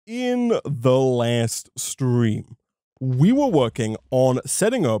In the last stream, we were working on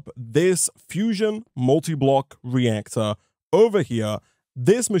setting up this fusion multi-block reactor over here.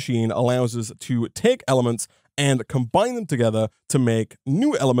 This machine allows us to take elements and combine them together to make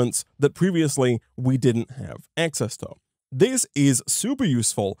new elements that previously we didn't have access to. This is super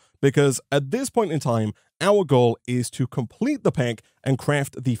useful because at this point in time, our goal is to complete the pack and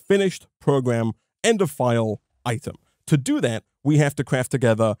craft the finished program end of file item. To do that, we have to craft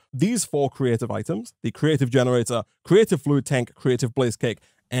together these 4 creative items: the creative generator, creative fluid tank, creative blaze cake,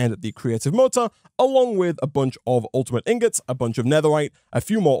 and the creative motor, along with a bunch of ultimate ingots, a bunch of netherite, a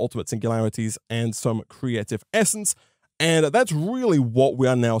few more ultimate singularities, and some creative essence. And that's really what we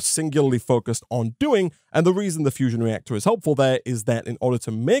are now singularly focused on doing. And the reason the fusion reactor is helpful there is that in order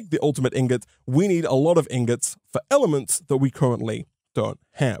to make the ultimate ingot, we need a lot of ingots for elements that we currently don't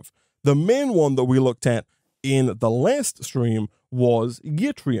have. The main one that we looked at in the last stream was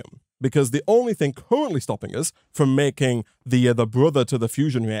yttrium, because the only thing currently stopping us from making the brother to the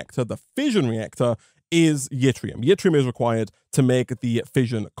fusion reactor, the fission reactor, is yttrium. Yttrium is required to make the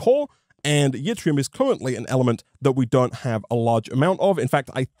fission core, and yttrium is currently an element that we don't have a large amount of. In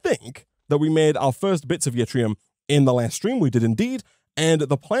fact, I think that we made our first bits of yttrium in the last stream. We did indeed, and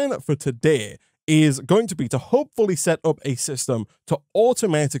the plan for today is going to be to hopefully set up a system to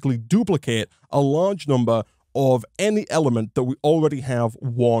automatically duplicate a large number of any element that we already have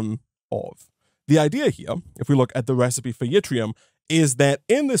one of. The idea here, if we look at the recipe for yttrium, is that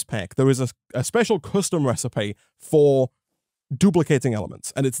in this pack, there is a special custom recipe for duplicating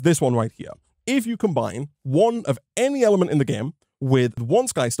elements, and it's this one right here. If you combine one of any element in the game with 1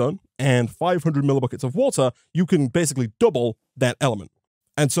 skystone and 500 millibuckets of water, you can basically double that element.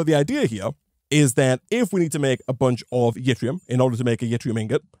 And so the idea here is that if we need to make a bunch of yttrium in order to make a yttrium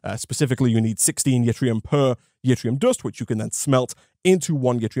ingot, specifically you need 16 yttrium per yttrium dust, which you can then smelt into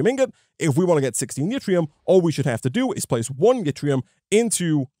 1 yttrium ingot. If we want to get 16 yttrium, all we should have to do is place 1 yttrium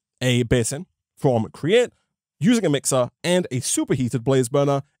into a basin from create, using a mixer and a superheated blaze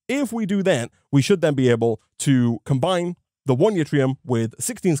burner. If we do that, we should then be able to combine the 1 yttrium with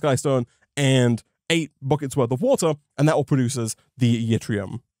 16 skystone and 8 buckets worth of water, and that will produce us the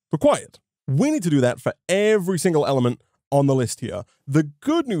yttrium required. We need to do that for every single element on the list here. The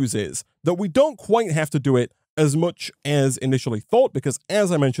good news is that we don't quite have to do it as much as initially thought, because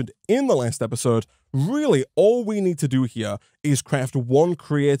as I mentioned in the last episode, really all we need to do here is craft 1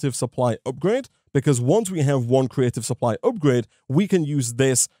 creative supply upgrade, because once we have 1 creative supply upgrade, we can use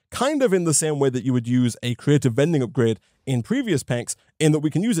this kind of in the same way that you would use a creative vending upgrade in previous packs, in that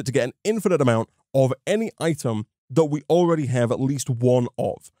we can use it to get an infinite amount of any item that we already have at least 1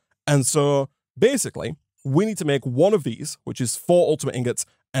 of. And so basically, we need to make 1 of these, which is 4 ultimate ingots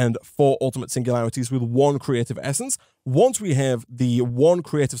and 4 ultimate singularities with 1 creative essence. Once we have the 1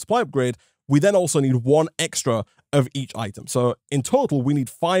 creative supply upgrade, we then also need 1 extra of each item. So in total, we need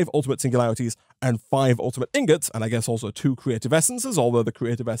 5 ultimate singularities and 5 ultimate ingots, and I guess also 2 creative essences, although the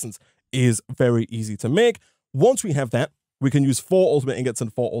creative essence is very easy to make. Once we have that, we can use 4 ultimate ingots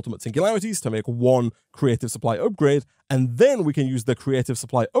and 4 ultimate singularities to make 1 creative supply upgrade, and then we can use the creative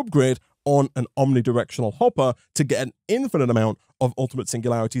supply upgrade on an omnidirectional hopper to get an infinite amount of ultimate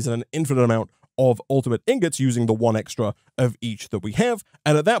singularities and an infinite amount of ultimate ingots using the 1 extra of each that we have.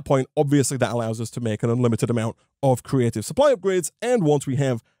 And at that point, obviously that allows us to make an unlimited amount of creative supply upgrades, and once we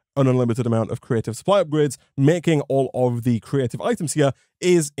have an unlimited amount of creative supply upgrades, making all of the creative items here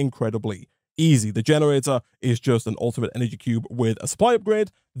is incredibly easy. The generator is just an ultimate energy cube with a supply upgrade.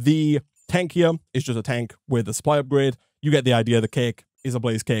 The tank here is just a tank with a supply upgrade. You get the idea. The cake is a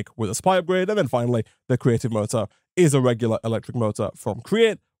blaze cake with a supply upgrade. And then finally, the creative motor is a regular electric motor from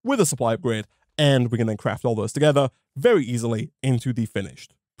create with a supply upgrade. And we can then craft all those together very easily into the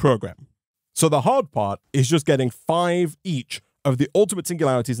finished program. So the hard part is just getting 5 each of the ultimate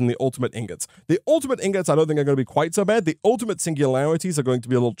singularities and the ultimate ingots. The ultimate ingots I don't think are going to be quite so bad. The ultimate singularities are going to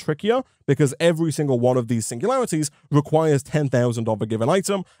be a little trickier, because every single one of these singularities requires 10,000 of a given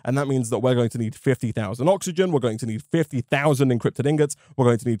item, and that means that we're going to need 50,000 oxygen, we're going to need 50,000 encrypted ingots, we're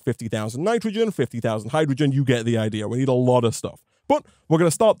going to need 50,000 nitrogen, 50,000 hydrogen. You get the idea. We need a lot of stuff. But we're going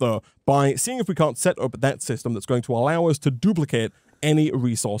to start, though, by seeing if we can't set up that system that's going to allow us to duplicate any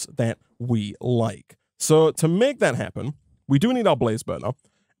resource that we like. So to make that happen, we do need our blaze burner,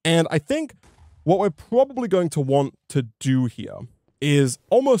 and I think what we're probably going to want to do here is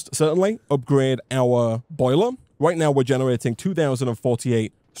almost certainly upgrade our boiler. Right now we're generating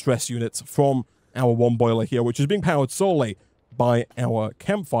 2,048 stress units from our 1 boiler here, which is being powered solely by our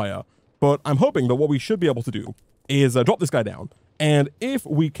campfire. But I'm hoping that what we should be able to do is drop this guy down, and if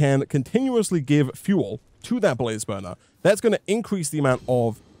we can continuously give fuel to that blaze burner, that's going to increase the amount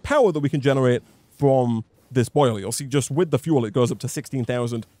of power that we can generate from this boiler. You'll see just with the fuel, it goes up to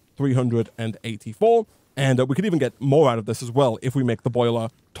 16,384. And we could even get more out of this as well if we make the boiler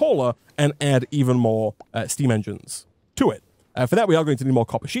taller and add even more steam engines to it. For that, we are going to need more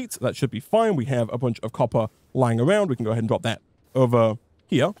copper sheets. That should be fine. We have a bunch of copper lying around. We can go ahead and drop that over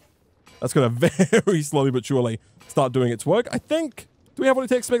here. That's going to very slowly but surely start doing its work. I think, do we have what it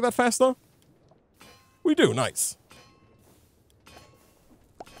takes to make that faster? We do. Nice.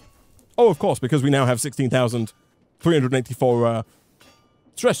 Oh, of course, because we now have 16,384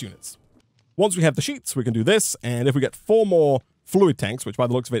 stress units. Once we have the sheets, we can do this, and if we get 4 more fluid tanks, which by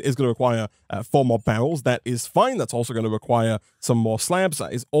the looks of it is going to require 4 more barrels, that is fine. That's also going to require some more slabs.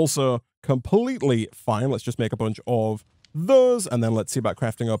 That is also completely fine. Let's just make a bunch of those, and then let's see about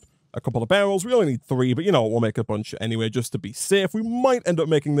crafting up a couple of barrels. We only need 3, but you know, we'll make a bunch anyway, just to be safe. We might end up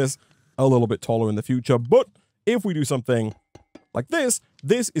making this a little bit taller in the future, but if we do something like this,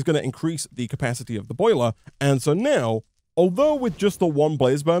 this is going to increase the capacity of the boiler, and so now, although with just the 1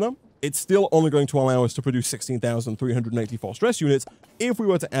 blaze burner, it's still only going to allow us to produce 16,384 stress units. If we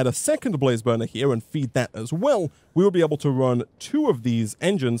were to add a second blaze burner here and feed that as well, we would be able to run 2 of these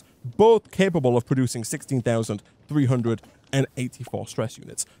engines, both capable of producing 16,384 stress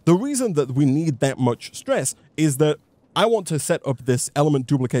units. The reason that we need that much stress is that I want to set up this element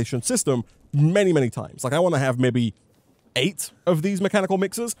duplication system many, many times. Like I want to have maybe 8 of these mechanical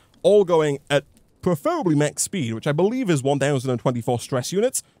mixers, all going at preferably max speed, which I believe is 1,024 stress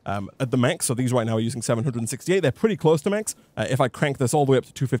units at the max. So these right now are using 768. They're pretty close to max. If I crank this all the way up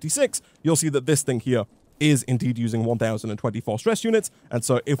to 256, you'll see that this thing here is indeed using 1,024 stress units. And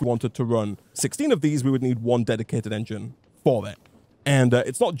so if we wanted to run 16 of these, we would need 1 dedicated engine for that. And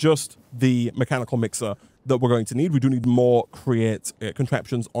it's not just the mechanical mixer that we're going to need. We do need more create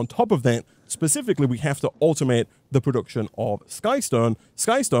contraptions on top of that. Specifically, we have to automate the production of skystone.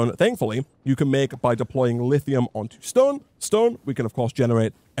 Skystone, thankfully, you can make by deploying lithium onto stone. Stone, we can, of course,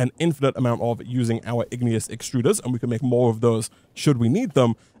 generate an infinite amount of using our igneous extruders, and we can make more of those should we need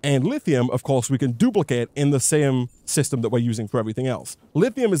them. And lithium, of course, we can duplicate in the same system that we're using for everything else.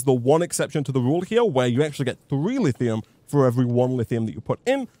 Lithium is the one exception to the rule here, where you actually get 3 lithium for every 1 lithium that you put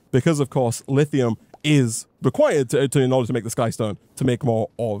in, because, of course, lithium is required in order to make the skystone to make more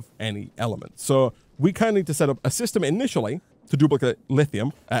of any element. So we kind of need to set up a system initially to duplicate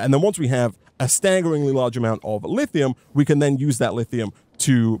lithium, and then once we have a staggeringly large amount of lithium, we can then use that lithium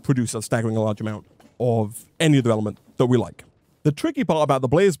to produce a staggeringly large amount of any other element that we like. The tricky part about the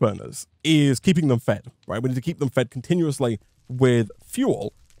blaze burners is keeping them fed, right? We need to keep them fed continuously with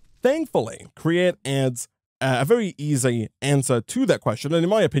fuel. Thankfully, Create adds a very easy answer to that question, and in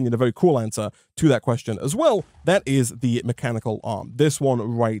my opinion, a very cool answer to that question as well. That is the mechanical arm, this one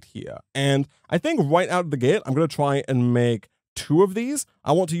right here. And I think right out of the gate, I'm going to try and make 2 of these.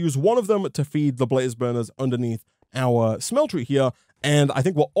 I want to use one of them to feed the blaze burners underneath our smeltery here, and I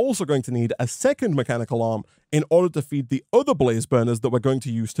think we're also going to need a second mechanical arm in order to feed the other blaze burners that we're going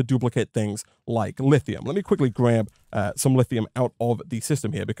to use to duplicate things like lithium. Let me quickly grab some lithium out of the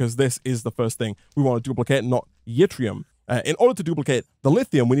system here, because this is the first thing we want to duplicate, not yttrium. In order to duplicate the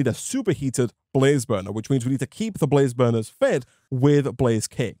lithium, we need a superheated blaze burner, which means we need to keep the blaze burners fed with blaze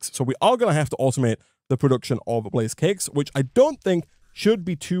cakes. So we are going to have to automate the production of blaze cakes, which I don't think should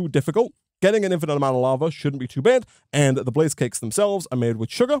be too difficult. Getting an infinite amount of lava shouldn't be too bad, and the blaze cakes themselves are made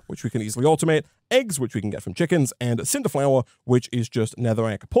with sugar, which we can easily automate, eggs, which we can get from chickens, and cinder flour, which is just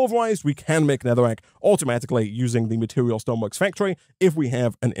netherrack pulverized. We can make netherrack automatically using the Material Stoneworks factory if we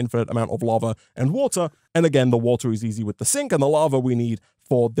have an infinite amount of lava and water, and again, the water is easy with the sink, and the lava we need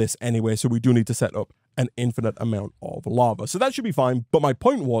for this anyway, so we do need to set up an infinite amount of lava. So that should be fine, but my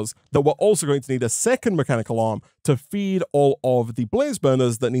point was that we're also going to need a second mechanical arm to feed all of the blaze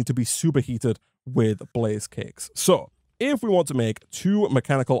burners that need to be superheated with blaze cakes. So if we want to make 2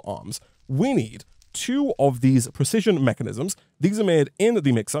 mechanical arms, we need 2 of these precision mechanisms. These are made in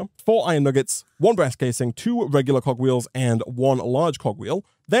the mixer, 4 iron nuggets, 1 brass casing, 2 regular cogwheels, and 1 large cogwheel.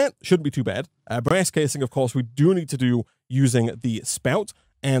 That shouldn't be too bad. Brass casing, of course, we do need to do using the spout,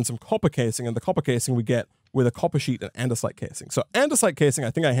 and some copper casing, and the copper casing we get with a copper sheet and andesite casing. So andesite casing, I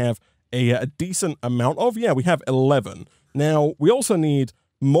think I have a decent amount of. Yeah, we have 11. Now, we also need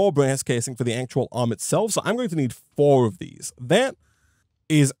more brass casing for the actual arm itself, so I'm going to need 4 of these. That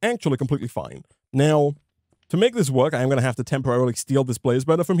is actually completely fine. Now, to make this work, I'm going to have to temporarily steal this blaze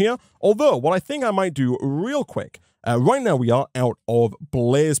burner from here, although what I think I might do real quick, right now we are out of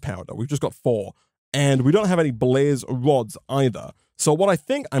blaze powder. We've just got 4, and we don't have any blaze rods either. So what I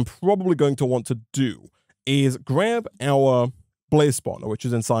think I'm probably going to want to do is grab our blaze spawner, which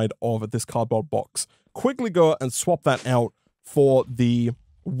is inside of this cardboard box, quickly go and swap that out for the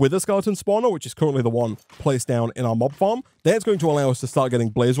with a skeleton spawner, which is currently the one placed down in our mob farm. That's going to allow us to start getting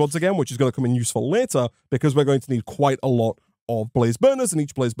blaze rods again, which is going to come in useful later because we're going to need quite a lot of blaze burners, and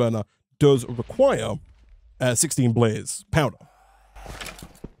each blaze burner does require 16 blaze powder.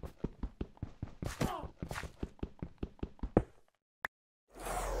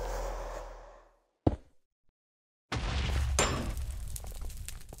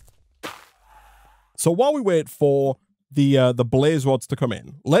 So while we wait for the blaze rods to come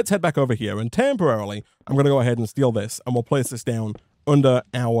in, let's head back over here, and temporarily I'm going to go ahead and steal this, and we'll place this down under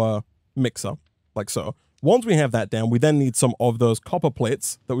our mixer, like so. Once we have that down, we then need some of those copper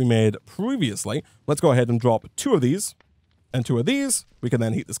plates that we made previously. Let's go ahead and drop 2 of these and 2 of these. We can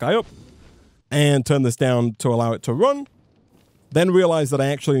then heat this guy up and turn this down to allow it to run. Then realize that I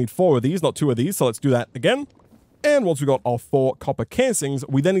actually need 4 of these, not 2 of these, so let's do that again. And once we got our 4 copper casings,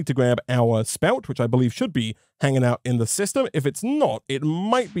 we then need to grab our spout, which I believe should be hanging out in the system. If it's not, it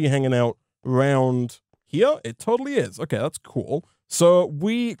might be hanging out around here. It totally is. Okay, that's cool. So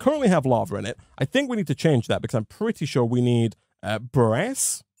we currently have lava in it. I think we need to change that because I'm pretty sure we need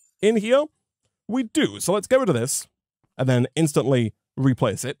brass in here. We do. So let's get rid of this and then instantly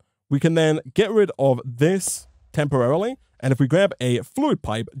replace it. We can then get rid of this temporarily. And if we grab a fluid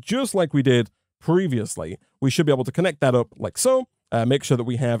pipe, just like we did previously, we should be able to connect that up like so. Make sure that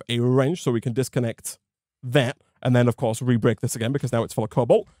we have a wrench so we can disconnect that, and then of course re-break this again because now it's full of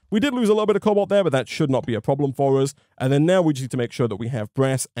cobalt. We did lose a little bit of cobalt there, but that should not be a problem for us. And then now we just need to make sure that we have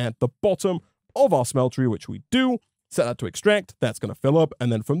brass at the bottom of our smeltery, which we do. Set that to extract. That's going to fill up,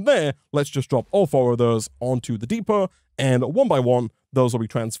 and then from there, let's just drop all 4 of those onto the depot, and one by one, those will be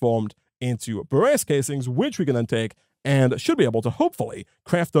transformed into brass casings, which we can then take and should be able to hopefully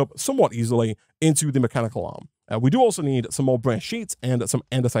craft up somewhat easily into the mechanical arm. We do also need some more brass sheets and some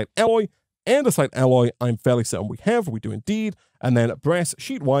andesite alloy. Andesite alloy, I'm fairly certain we have. We do indeed. And then brass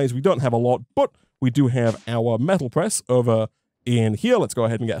sheet-wise, we don't have a lot, but we do have our metal press over in here. Let's go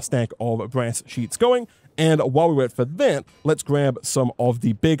ahead and get a stack of brass sheets going. And while we wait for that, let's grab some of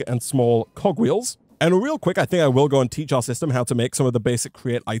the big and small cogwheels. And real quick, I think I will go and teach our system how to make some of the basic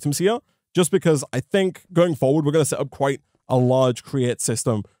create items here, just because I think going forward, we're going to set up quite a large create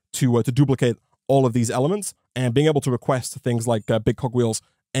system to duplicate all of these elements, and being able to request things like big cogwheels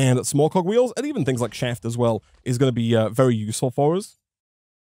and small cogwheels, and even things like shaft as well, is going to be very useful for us.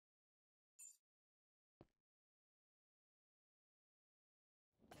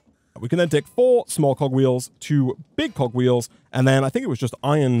 We can then take 4 small cogwheels, 2 big cogwheels, and then I think it was just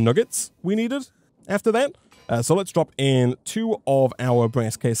iron nuggets we needed after that. So let's drop in 2 of our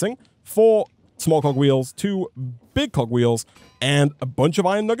brass casing, 4 small cogwheels, 2 big cogwheels, and a bunch of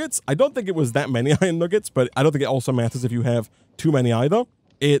iron nuggets. I don't think it was that many iron nuggets, but I don't think it also matters if you have too many either.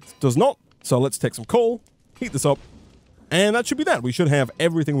 It does not. So let's take some coal, heat this up, and that should be that. We should have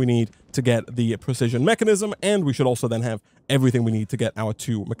everything we need to get the precision mechanism, and we should also then have everything we need to get our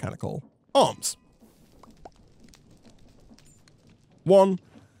 2 mechanical arms. 1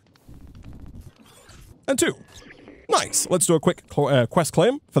 and 2. Nice. Let's do a quick quest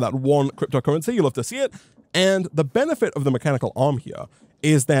claim for that 1 cryptocurrency. You'll love to see it. And the benefit of the mechanical arm here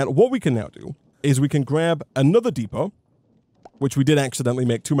is that what we can now do is we can grab another depot, which we did accidentally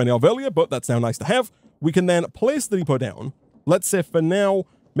make too many of earlier, but that's now nice to have. We can then place the depot down. Let's say for now,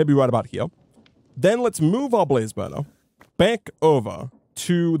 maybe right about here. Then let's move our blaze burner back over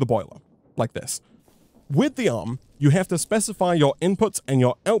to the boiler, like this. With the arm, you have to specify your inputs and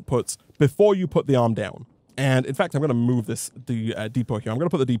your outputs before you put the arm down. And in fact, I'm going to move the depot here. I'm going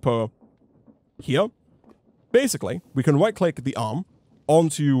to put the depot here. Basically, we can right-click the arm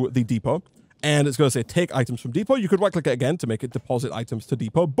onto the depot, and it's going to say take items from depot. You could right-click it again to make it deposit items to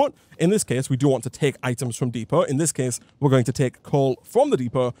depot, but in this case, we do want to take items from depot. In this case, we're going to take coal from the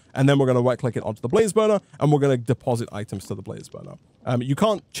depot, and then we're going to right-click it onto the blaze burner, and we're going to deposit items to the blaze burner. You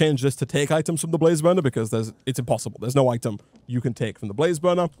can't change this to take items from the blaze burner because it's impossible. There's no item you can take from the blaze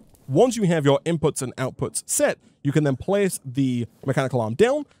burner. Once you have your inputs and outputs set, you can then place the mechanical arm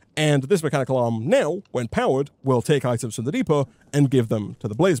down, and this mechanical arm now, when powered, will take items from the depot and give them to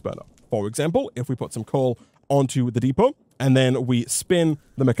the blaze burner. For example, if we put some coal onto the depot, and then we spin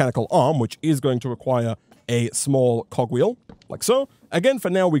the mechanical arm, which is going to require a small cogwheel, like so. Again, for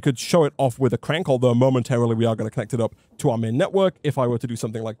now, we could show it off with a crank, although momentarily we are going to connect it up to our main network. If I were to do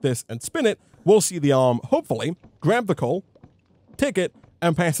something like this and spin it, we'll see the arm, hopefully, grab the coal, take it,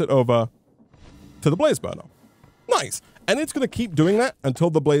 and pass it over to the blaze burner. Nice. And it's going to keep doing that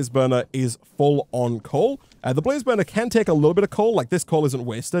until the blaze burner is full on coal. The blaze burner can take a little bit of coal. Like, this coal isn't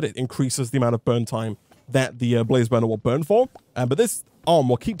wasted. It increases the amount of burn time that the blaze burner will burn for. But this arm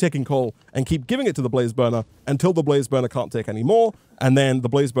will keep taking coal and keep giving it to the blaze burner until the blaze burner can't take any more, and then the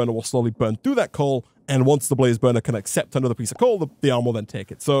blaze burner will slowly burn through that coal, and once the blaze burner can accept another piece of coal, the arm will then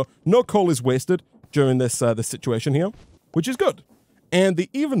take it. So no coal is wasted during this situation here, which is good. And the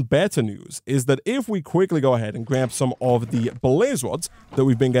even better news is that if we quickly go ahead and grab some of the blaze rods that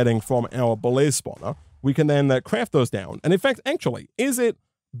we've been getting from our blaze spawner, we can then craft those down. And in fact, actually, is it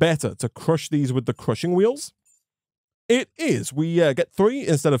better to crush these with the crushing wheels? It is. We get 3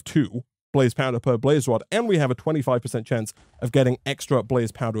 instead of 2 blaze powder per blaze rod, and we have a 25% chance of getting extra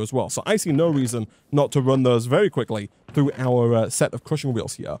blaze powder as well. So I see no reason not to run those very quickly through our set of crushing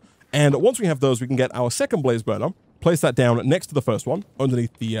wheels here. And once we have those, we can get our second blaze burner, place that down next to the first one,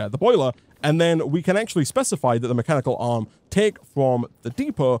 underneath the boiler, and then we can actually specify that the mechanical arm take from the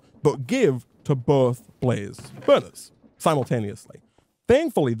depot, but give to both blaze burners simultaneously.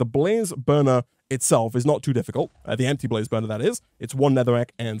 Thankfully, the blaze burner itself is not too difficult. The empty blaze burner, that is. It's 1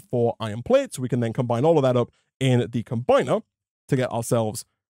 netherrack and 4 iron plates. We can then combine all of that up in the combiner to get ourselves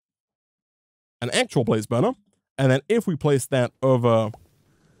an actual blaze burner. And then if we place that over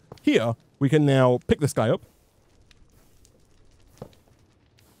here, we can now pick this guy up.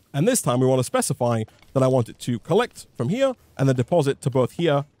 And this time we want to specify that I want it to collect from here and then deposit to both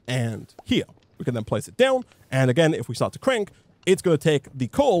here and here. We can then place it down. And again, if we start to crank, it's going to take the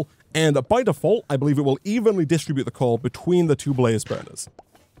coal, and by default, I believe it will evenly distribute the coal between the 2 blaze burners.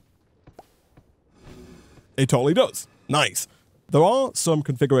 It totally does. Nice. There are some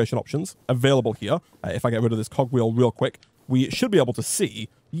configuration options available here. If I get rid of this cogwheel real quick, we should be able to see,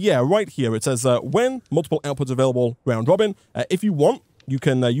 yeah, right here, it says when multiple outputs available round robin. If you want, you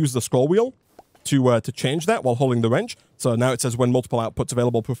can use the scroll wheel to change that while holding the wrench. So now it says when multiple outputs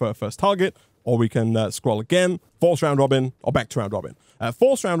available, prefer first target, or we can scroll again, force round robin, or back to round robin.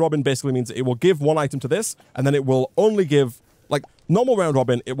 Force round robin basically means it will give 1 item to this, and then it will only give, like normal round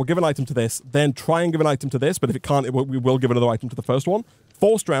robin, it will give an item to this, then try and give an item to this, but if it can't, we will give another item to the first one.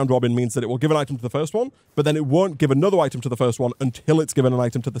 Forced round robin means that it will give an item to the first one, but then it won't give another item to the first one until it's given an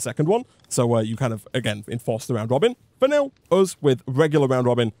item to the second one. So you kind of, again, enforce the round robin. For now, us with regular round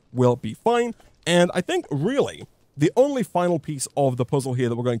robin will be fine. And I think, really, the only final piece of the puzzle here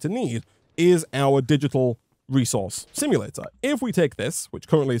that we're going to need is our digital resource simulator. If we take this, which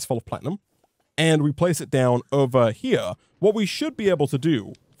currently is full of platinum, and we place it down over here, what we should be able to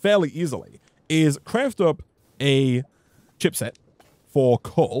do fairly easily is craft up a chipset for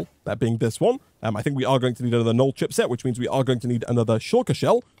coal, that being this one. I think we are going to need another null chipset, which means we are going to need another shulker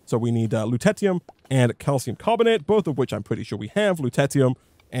shell. So we need lutetium and calcium carbonate, both of which I'm pretty sure we have. Lutetium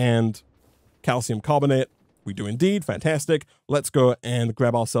and calcium carbonate. We do indeed. Fantastic. Let's go and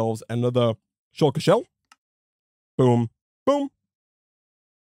grab ourselves another shulker shell. Boom. Boom.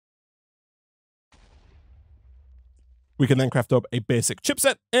 We can then craft up a basic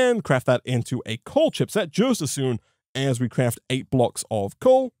chipset and craft that into a coal chipset just as soon as we craft 8 blocks of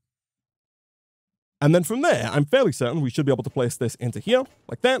coal. And then from there, I'm fairly certain we should be able to place this into here,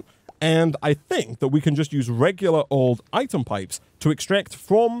 like that. And I think that we can just use regular old item pipes to extract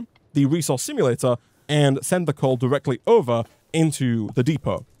from the resource simulator and send the coal directly over into the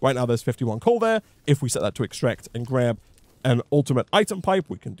depot. Right now there's 51 coal there. If we set that to extract and grab an ultimate item pipe,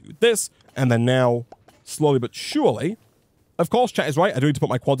 we can do this. And then now, slowly but surely, of course, chat is right, I do need to put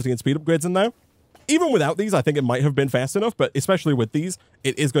my quantity and speed upgrades in there. Even without these, I think it might have been fast enough, but especially with these,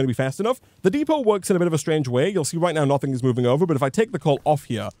 it is going to be fast enough. The depot works in a bit of a strange way. You'll see right now nothing is moving over, but if I take the coal off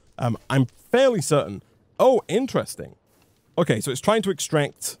here, I'm fairly certain. Oh, interesting. Okay, so it's trying to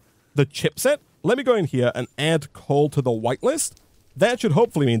extract the chipset. Let me go in here and add coal to the whitelist. That should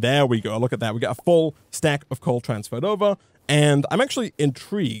hopefully mean, there we go, look at that. We get a full stack of coal transferred over, and I'm actually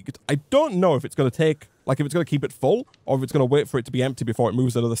intrigued. I don't know if it's going to take, like if it's going to keep it full, or if it's going to wait for it to be empty before it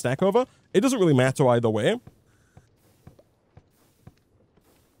moves another stack over. It doesn't really matter either way.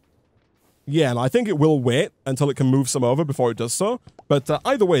 Yeah, and I think it will wait until it can move some over before it does so. But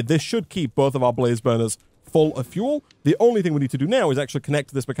either way, this should keep both of our blaze burners full of fuel. The only thing we need to do now is actually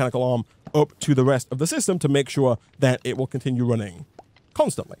connect this mechanical arm up to the rest of the system to make sure that it will continue running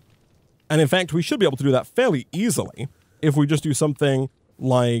constantly. And in fact, we should be able to do that fairly easily if we just do something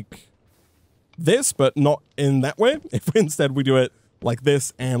like this, but not in that way. If instead we do it like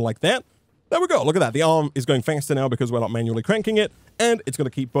this and like that. There we go. Look at that. The arm is going faster now because we're not manually cranking it, and it's going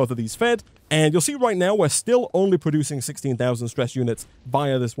to keep both of these fed. And you'll see right now we're still only producing 16,000 stress units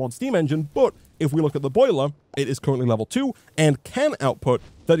via this one steam engine, but if we look at the boiler, it is currently level 2 and can output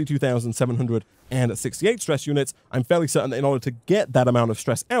 32,768 stress units. I'm fairly certain that in order to get that amount of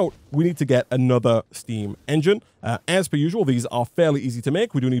stress out, we need to get another steam engine. As per usual, these are fairly easy to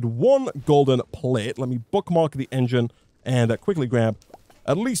make. We do need 1 golden plate. Let me bookmark the engine and quickly grab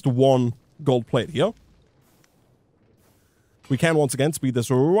at least one gold plate here. We can once again speed this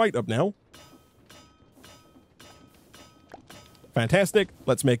right up now. Fantastic.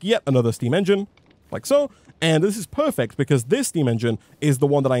 Let's make yet another steam engine, like so. And this is perfect because this steam engine is the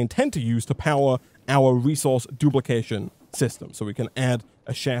one that I intend to use to power our resource duplication system. So we can add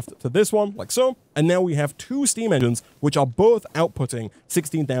a shaft to this one, like so. And now we have two steam engines, which are both outputting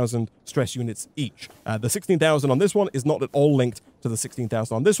 16,000 stress units each. The 16,000 on this one is not at all linked to the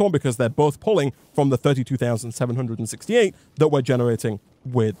 16,000 on this one because they're both pulling from the 32,768 that we're generating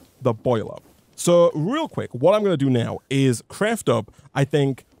with the boiler. So real quick, what I'm going to do now is craft up, I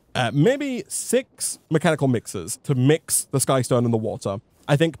think, maybe 6 mechanical mixers to mix the skystone and the water.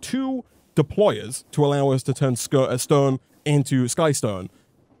 I think 2 deployers to allow us to turn stone into skystone,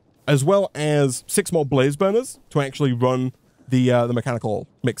 as well as 6 more blaze burners to actually run the mechanical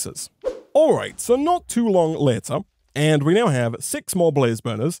mixers. All right, so not too long later, and we now have 6 more blaze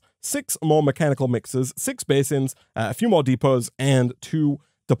burners, 6 more mechanical mixers, 6 basins, a few more depots, and 2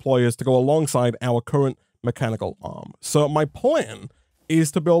 deployers to go alongside our current mechanical arm. So my plan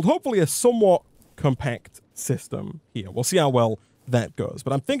is to build hopefully a somewhat compact system here. We'll see how well that goes.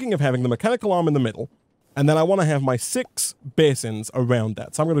 But I'm thinking of having the mechanical arm in the middle, and then I want to have my 6 basins around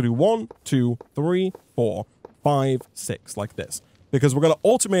that. So I'm going to do 1, 2, 3, 4, 5, 6, like this. Because we're going to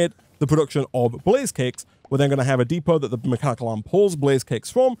automate the production of blaze cakes. We're then going to have a depot that the mechanical arm pulls blaze cakes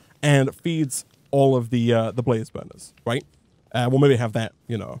from and feeds all of the blaze burners, right? We'll maybe have that,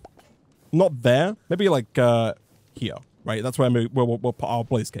 you know, not there, maybe like here, right? That's where we'll put our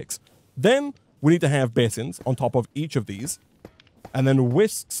blaze cakes. Then we need to have basins on top of each of these, and then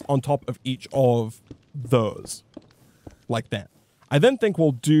whisks on top of each of those, like that. I then think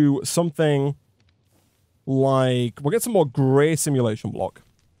we'll do something like, we'll get some more gray simulation block.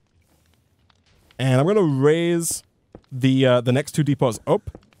 And I'm going to raise the next 2 depots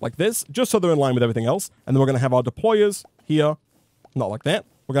up, like this, just so they're in line with everything else. And then we're going to have our deployers here, not like that.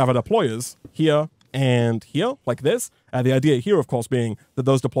 We're going to have our deployers here and here, like this. The idea here, of course, being that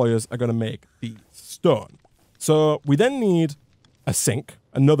those deployers are going to make the stone. So we then need a sink,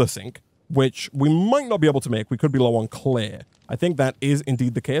 another sink, which we might not be able to make. We could be low on clay. I think that is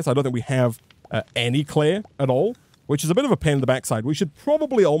indeed the case. I don't think we have any clay at all, which is a bit of a pain in the backside. We should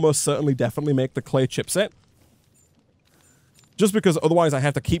probably almost certainly definitely make the clay chipset, just because otherwise I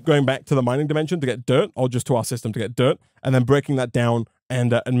have to keep going back to the mining dimension to get dirt, or just to our system to get dirt, and then breaking that down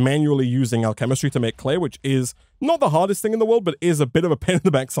and manually using alchemistry to make clay, which is not the hardest thing in the world, but is a bit of a pain in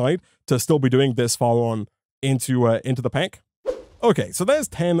the backside to still be doing this far on into the pack. Okay, so there's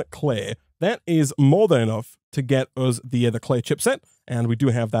 10 clay. That is more than enough to get us the clay chipset, and we do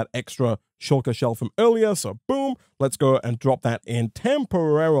have that extra shulker shell from earlier, so boom, let's go and drop that in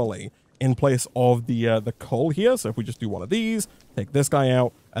temporarily in place of the coal here. So if we just do one of these, take this guy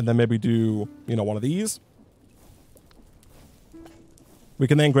out, and then maybe do, you know, one of these. We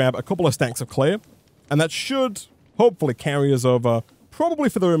can then grab a couple of stacks of clay, and that should hopefully carry us over, probably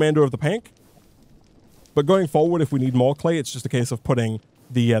for the remainder of the pack. But going forward, if we need more clay, it's just a case of putting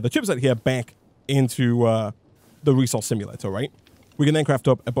the chipset here back into the resource simulator, right? We can then craft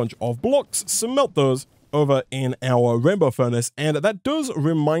up a bunch of blocks, smelt those over in our rainbow furnace, and that does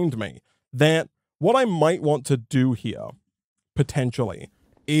remind me that what I might want to do here, potentially,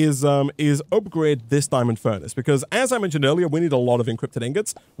 is upgrade this diamond furnace, because as I mentioned earlier, we need a lot of encrypted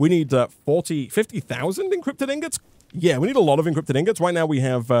ingots. We need 50,000 encrypted ingots. Yeah, we need a lot of encrypted ingots. Right now we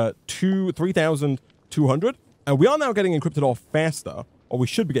have 3,200, and we are now getting encrypted ore faster, or we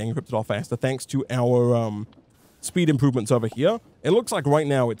should be getting encrypted ore faster, thanks to our speed improvements over here. It looks like right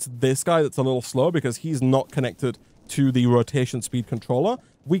now it's this guy that's a little slow because he's not connected to the rotation speed controller.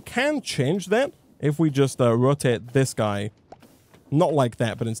 We can change that if we just rotate this guy, not like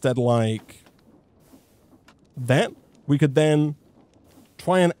that, but instead like that. We could then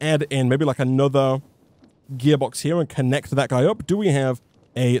try and add in maybe like another gearbox here and connect that guy up. Do we have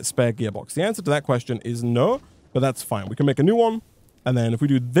a spare gearbox? The answer to that question is no, but that's fine. We can make a new one. And then if we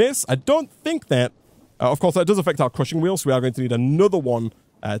do this, I don't think that, of course, that does affect our crushing wheel, so we are going to need another one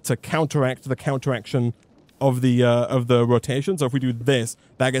to counteract the counteraction of the rotation. So if we do this,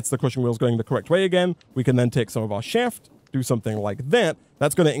 that gets the crushing wheels going the correct way again. We can then take some of our shaft, do something like that.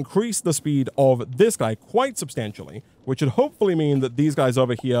 That's going to increase the speed of this guy quite substantially, which should hopefully mean that these guys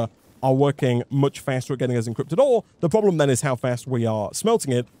over here are working much faster at getting us encrypted ore. The problem then is how fast we are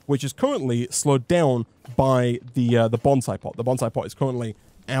smelting it, which is currently slowed down by the bonsai pot. The bonsai pot is currently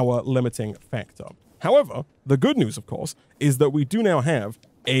our limiting factor. However, the good news, of course, is that we do now have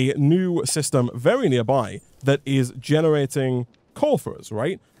a new system very nearby that is generating coal for us,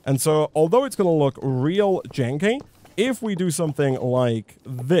 right? And so, although it's going to look real janky, if we do something like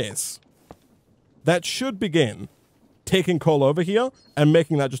this, that should begin taking coal over here and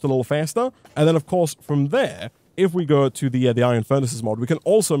making that just a little faster. And then, of course, from there, if we go to the Iron Furnaces mod, we can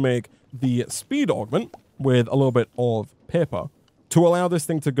also make the speed augment with a little bit of paper to allow this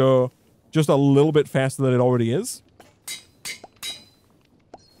thing to go just a little bit faster than it already is.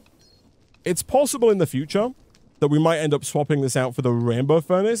 It's possible in the future that we might end up swapping this out for the Rainbow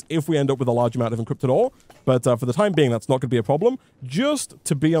Furnace if we end up with a large amount of encrypted ore. But for the time being, that's not going to be a problem. Just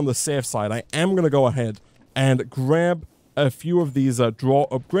to be on the safe side, I am going to go ahead and grab a few of these draw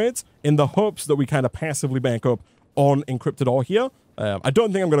upgrades in the hopes that we kind of passively bank up on encrypted ore here. I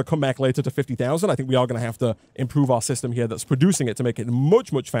don't think I'm going to come back later to 50,000. I think we are going to have to improve our system here that's producing it to make it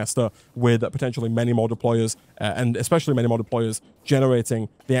much, much faster with potentially many more deployers, and especially many more deployers generating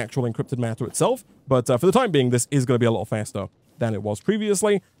the actual encrypted matter itself. But for the time being, this is going to be a little faster than it was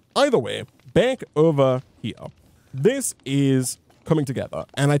previously. Either way, back over here. This is coming together,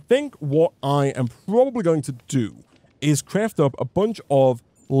 and I think what I am probably going to do is craft up a bunch of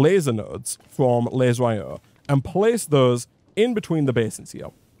laser nodes from Laser.io and place those in between the basins here.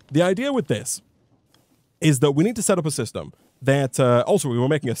 The idea with this is that we need to set up a system that, also we were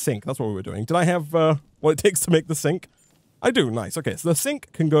making a sink, that's what we were doing. Did I have what it takes to make the sink? I do, nice. Okay, so the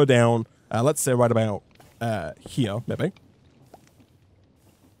sink can go down, let's say right about here, maybe.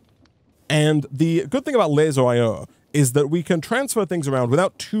 And the good thing about Laser.io is that we can transfer things around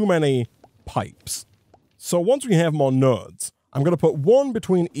without too many pipes. So once we have more nodes, I'm going to put one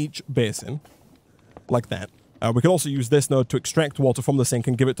between each basin, like that. We can also use this node to extract water from the sink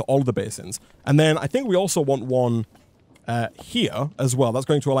and give it to all of the basins. And then I think we also want one here as well. That's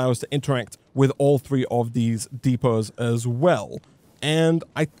going to allow us to interact with all three of these depots as well. And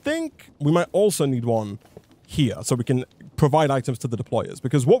I think we might also need one here so we can provide items to the deployers.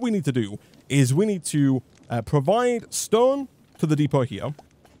 Because what we need to do is we need to provide stone to the depot here,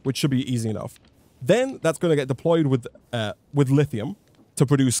 which should be easy enough. Then that's going to get deployed with lithium to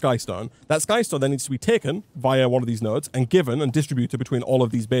produce skystone. That skystone then needs to be taken via one of these nodes and given and distributed between all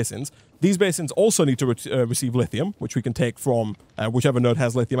of these basins. These basins also need to receive lithium, which we can take from whichever node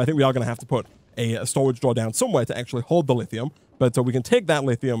has lithium. I think we are going to have to put a storage drawer down somewhere to actually hold the lithium, but we can take that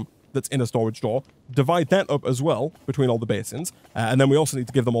lithium that's in a storage drawer, divide that up as well between all the basins, and then we also need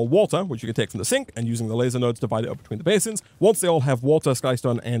to give them all water, which you can take from the sink, and using the laser nodes divide it up between the basins. Once they all have water,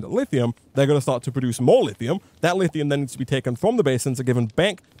 skystone, and lithium, they're going to start to produce more lithium. That lithium then needs to be taken from the basins and given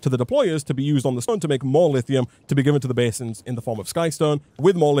back to the deployers to be used on the stone to make more lithium to be given to the basins in the form of skystone,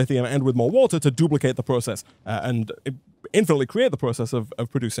 with more lithium and with more water to duplicate the process and infinitely create the process of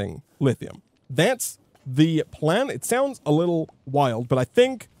producing lithium. That's the plan. It sounds a little wild, but I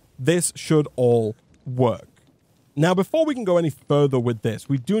think this should all work. Now, before we can go any further with this,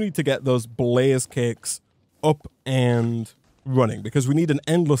 we do need to get those blaze cakes up and running, because we need an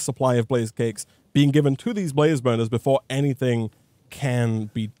endless supply of blaze cakes being given to these blaze burners before anything can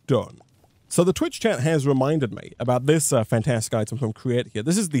be done. So the Twitch chat has reminded me about this fantastic item from Create here.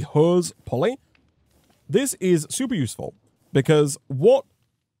 This is the hose pulley. This is super useful because what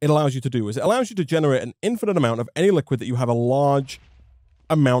it allows you to do is it allows you to generate an infinite amount of any liquid that you have a large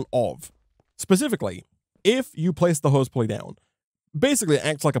amount of. Specifically, if you place the hose pulley down, basically it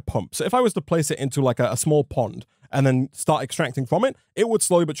acts like a pump. So if I was to place it into like a small pond and then start extracting from it, it would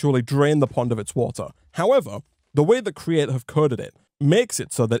slowly but surely drain the pond of its water. However, the way that Create have coded it makes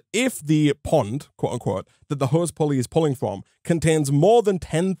it so that if the pond, quote unquote, that the hose pulley is pulling from contains more than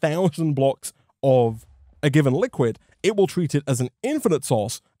 10,000 blocks of a given liquid, it will treat it as an infinite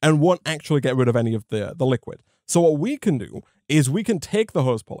source and won't actually get rid of any of the liquid. So what we can do is we can take the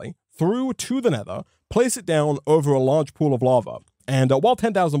hose pulley through to the nether, place it down over a large pool of lava. And while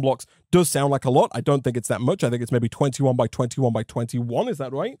 10,000 blocks does sound like a lot, I don't think it's that much. I think it's maybe 21 by 21 by 21. Is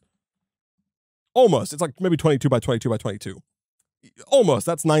that right? Almost. It's like maybe 22 by 22 by 22. Almost.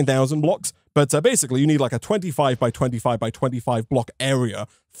 That's 9,000 blocks. But basically, you need like a 25 by 25 by 25 block area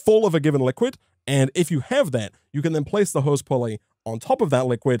full of a given liquid. And if you have that, you can then place the hose pulley on top of that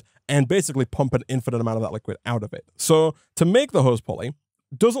liquid and basically pump an infinite amount of that liquid out of it. So to make the hose pulley,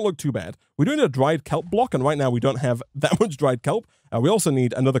 doesn't look too bad. We do need a dried kelp block, and right now we don't have that much dried kelp. We also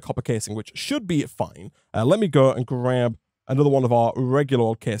need another copper casing, which should be fine. Let me go and grab another one of our regular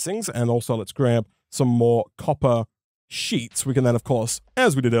old casings, and also let's grab some more copper sheets. We can then, of course,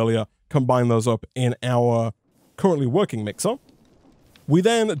 as we did earlier, combine those up in our currently working mixer. We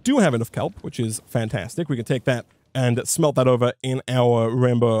then do have enough kelp, which is fantastic. We can take that and smelt that over in our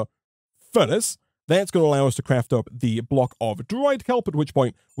rainbow furnace. That's going to allow us to craft up the block of dried kelp, at which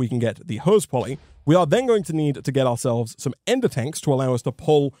point we can get the hose pulley. We are then going to need to get ourselves some ender tanks to allow us to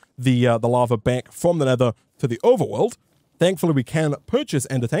pull the lava back from the nether to the overworld. Thankfully, we can purchase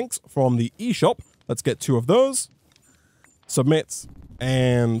ender tanks from the eShop. Let's get 2 of those. Submit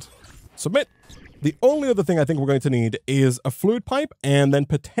and submit. The only other thing I think we're going to need is a fluid pipe and then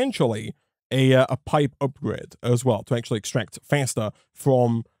potentially a pipe upgrade as well to actually extract faster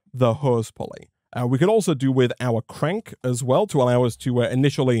from the hose pulley. We could also do with our crank as well to allow us to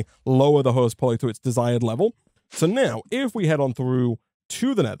initially lower the hose pulley to its desired level. So now, if we head on through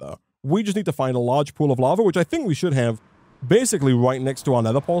to the nether, we just need to find a large pool of lava, which I think we should have basically right next to our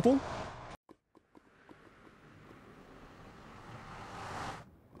nether portal.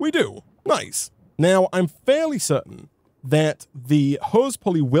 We do. Nice. Now, I'm fairly certain that the hose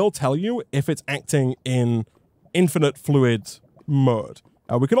pulley will tell you if it's acting in infinite fluid mode.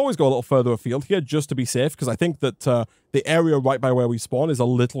 We can always go a little further afield here just to be safe, because I think that the area right by where we spawn is a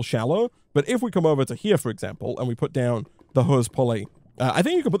little shallow. But if we come over to here, for example, and we put down the hose pulley, I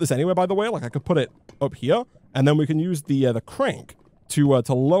think you can put this anywhere, by the way. Like, I could put it up here, and then we can use the crank to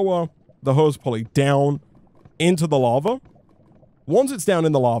lower the hose pulley down into the lava. Once it's down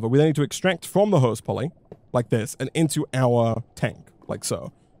in the lava, we then need to extract from the hose pulley, like this, and into our tank, like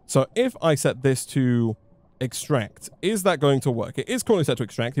so. So if I set this to extract, is that going to work? It is currently set to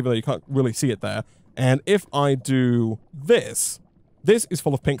extract, even though you can't really see it there. And if I do this, this is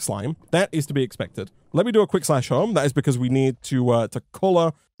full of pink slime. That is to be expected. Let me do a quick /home. That is because we need to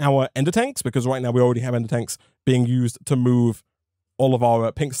color our ender tanks, because right now we already have ender tanks being used to move all of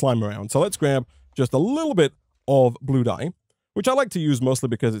our pink slime around. So let's grab just a little bit of blue dye, which I like to use mostly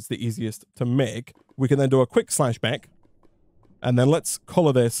because it's the easiest to make. We can then do a quick /back, and then let's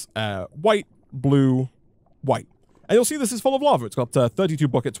color this white, blue, white. And you'll see this is full of lava. It's got 32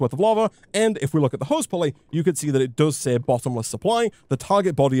 buckets worth of lava, and if we look at the hose pulley, you can see that it does say bottomless supply. The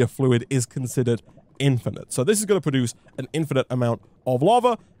target body of fluid is considered infinite. So this is going to produce an infinite amount of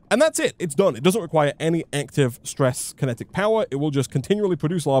lava, and that's it. It's done. It doesn't require any active stress kinetic power. It will just continually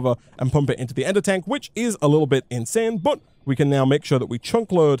produce lava and pump it into the ender tank, which is a little bit insane, but we can now make sure that we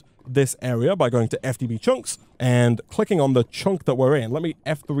chunk load this area by going to FTB chunks and clicking on the chunk that we're in. Let me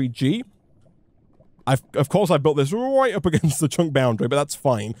F3G. Of course, I built this right up against the chunk boundary, but that's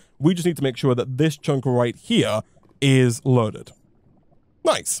fine. We just need to make sure that this chunk right here is loaded.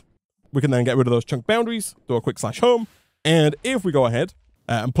 Nice. We can then get rid of those chunk boundaries, do a quick /home, and if we go ahead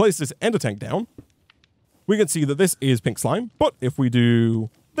and place this ender tank down, we can see that this is pink slime, but if we do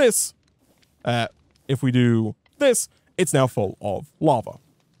this, it's now full of lava.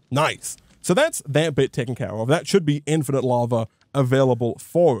 Nice. So that's that bit taken care of. That should be infinite lava available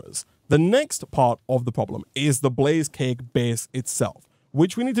for us. The next part of the problem is the blaze cake base itself,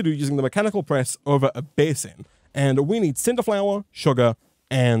 which we need to do using the mechanical press over a basin. And we need cinder flour, sugar,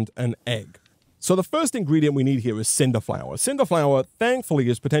 and an egg. So the first ingredient we need here is cinder flour. Cinder flour, thankfully,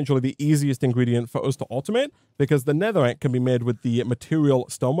 is potentially the easiest ingredient for us to automate, because the netherrack can be made with the material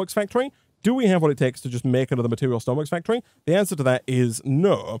stoneworks factory. Do we have what it takes to just make another material stoneworks factory? The answer to that is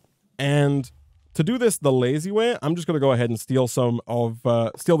no. And to do this the lazy way, I'm just going to go ahead and steal some of,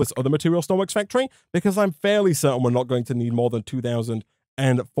 steal this other material stoneworks factory, because I'm fairly certain we're not going to need more than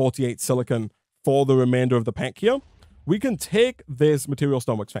 2048 silicon for the remainder of the pack here. We can take this material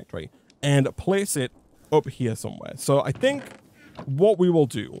stoneworks factory and place it up here somewhere. So I think what we will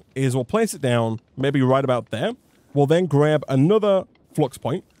do is we'll place it down maybe right about there. We'll then grab another flux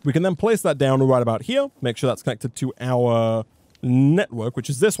point. We can then place that down right about here, make sure that's connected to our network, which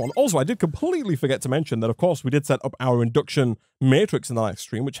is this one. Also, I did completely forget to mention that, of course, we did set up our induction matrix in the last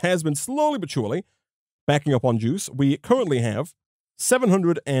stream, which has been slowly but surely backing up on juice. We currently have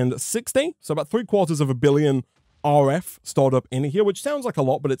 760, so about 750 million RF stored up in here, which sounds like a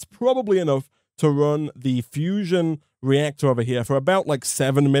lot, but it's probably enough to run the fusion reactor over here for about like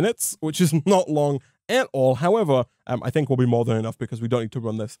 7 minutes, which is not long at all. However, I think will be more than enough, because we don't need to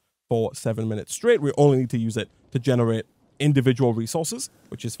run this for 7 minutes straight. We only need to use it to generate individual resources,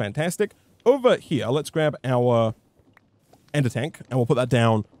 which is fantastic. Over here, let's grab our ender tank, and we'll put that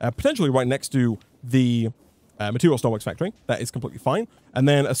down potentially right next to the material stoneworks factory. That is completely fine. And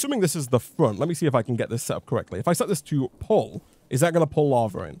then, assuming this is the front, let me see if I can get this set up correctly. If I set this to pull, is that going to pull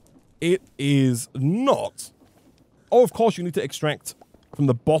lava in? It is not. Oh, of course, you need to extract from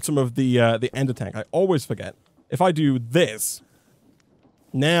the bottom of the ender tank. I always forget. If I do this,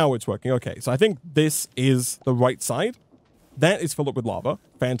 now it's working. Okay, so I think this is the right side. That is filled up with lava.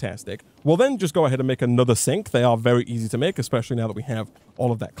 Fantastic. We'll then just go ahead and make another sink. They are very easy to make, especially now that we have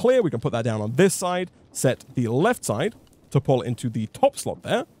all of that clear. We can put that down on this side, set the left side to pull into the top slot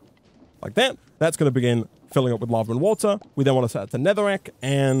there. like that. That's going to begin filling up with lava and water. We then want to set it to netherrack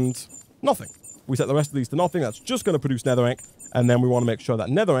and nothing. We set the rest of these to nothing. That's just going to produce netherrack. And then we want to make sure that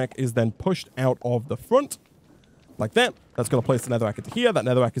netherrack is then pushed out of the front like that. That's going to place the netherrack into here. That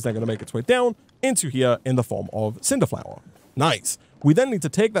netherrack is then going to make its way down into here in the form of cinderflower. Nice. We then need to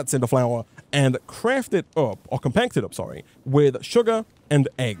take that cinderflower and craft it up, or compact it up, sorry, with sugar and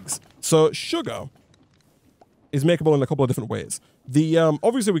eggs. So sugar is makeable in a couple of different ways.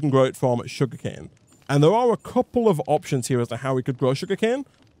 Obviously we can grow it from sugarcane, and there are a couple of options here as to how we could grow sugarcane.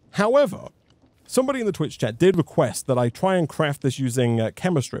 However, somebody in the Twitch chat did request that I try and craft this using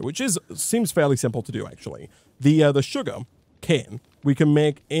chemistry, which seems fairly simple to do, actually. The sugar cane we can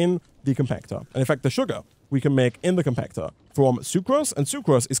make in the compactor. And in fact, the sugar we can make in the compactor from sucrose, and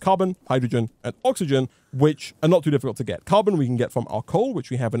sucrose is carbon, hydrogen, and oxygen, which are not too difficult to get. Carbon we can get from our coal, which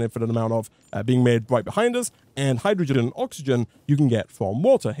we have an infinite amount of being made right behind us, and hydrogen and oxygen you can get from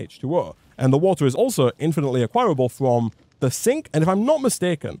water, H2O. And the water is also infinitely acquirable from the sink, and if I'm not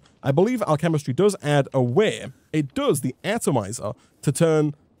mistaken, I believe alchemistry does add a way, it does the atomizer, to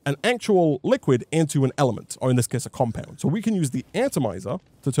turn an actual liquid into an element, or in this case a compound. So we can use the atomizer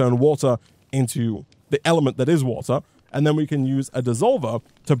to turn water into the element that is water, and then we can use a dissolver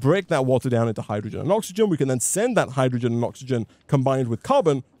to break that water down into hydrogen and oxygen. We can then send that hydrogen and oxygen combined with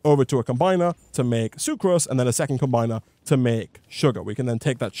carbon over to a combiner to make sucrose, and then a second combiner to make sugar. We can then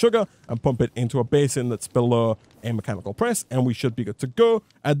take that sugar and pump it into a basin that's below a mechanical press, and we should be good to go.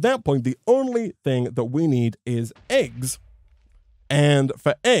 At that point, the only thing that we need is eggs. And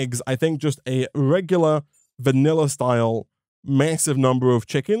for eggs, I think just a regular vanilla style massive number of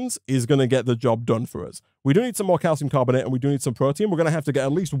chickens is going to get the job done for us. We do need some more calcium carbonate, and we do need some protein. We're going to have to get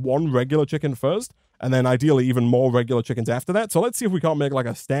at least one regular chicken first, and then ideally even more regular chickens after that. So let's see if we can't make like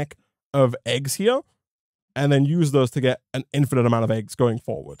a stack of eggs here, and then use those to get an infinite amount of eggs going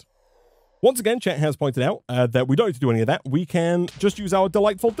forward. Once again, chat has pointed out that we don't need to do any of that. We can just use our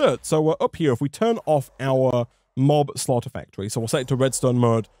delightful dirt. So up here, if we turn off our mob slaughter factory, so we'll set it to redstone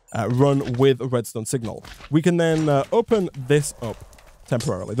mode, run with a redstone signal, we can then open this up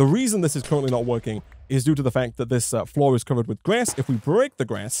temporarily. The reason this is currently not working is due to the fact that this floor is covered with grass. If we break the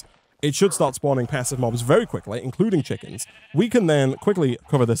grass, it should start spawning passive mobs very quickly, including chickens. We can then quickly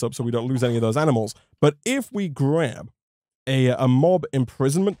cover this up so we don't lose any of those animals. But if we grab a mob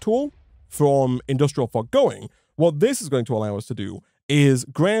imprisonment tool from Industrial Foregoing, what this is going to allow us to do is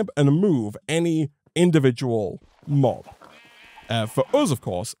grab and move any individual mob. For us, of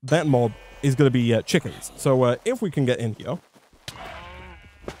course, that mob is going to be chickens. So if we can get in here,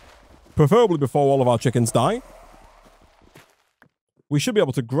 preferably before all of our chickens die, we should be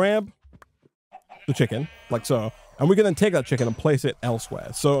able to grab the chicken, like so, and we can then take that chicken and place it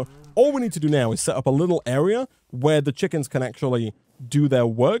elsewhere. So all we need to do now is set up a little area where the chickens can actually do their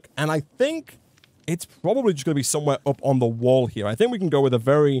work, and I think it's probably just going to be somewhere up on the wall here. I think we can go with a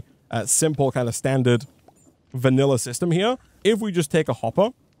very simple kind of standard vanilla system here. If we just take a hopper,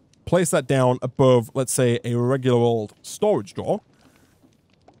 place that down above, let's say, a regular old storage drawer,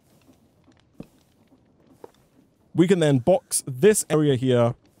 we can then box this area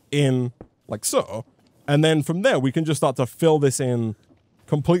here in like so, and then from there we can just start to fill this in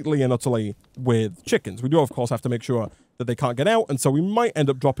completely and utterly with chickens. We do, of course, have to make sure that they can't get out, and so we might end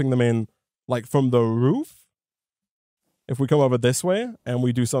up dropping them in like from the roof. If we come over this way and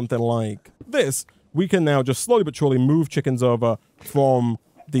we do something like this, we can now just slowly but surely move chickens over from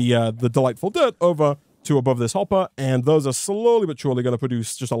the delightful dirt over to above this hopper, and those are slowly but surely going to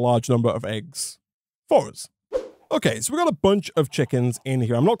produce just a large number of eggs for us. Okay, so we got a bunch of chickens in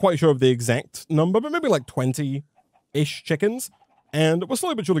here. I'm not quite sure of the exact number, but maybe like 20-ish chickens, and we're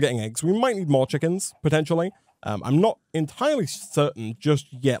slowly but surely getting eggs. We might need more chickens, potentially. I'm not entirely certain just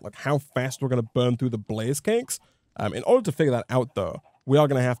yet, like how fast we're going to burn through the blaze cakes. In order to figure that out, though, we are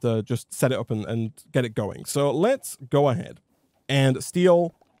going to have to just set it up and get it going. So let's go ahead and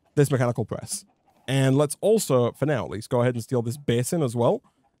steal this mechanical press. And let's also, for now at least, go ahead and steal this basin as well.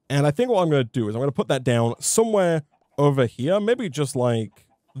 And I think what I'm going to do is I'm going to put that down somewhere over here, maybe just like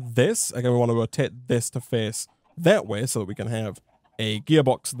this. Again, we want to rotate this to face that way so that we can have a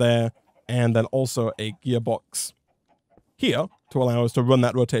gearbox there, and then also a gearbox here to allow us to run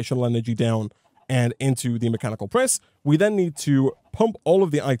that rotational energy down and into the mechanical press. We then need to pump all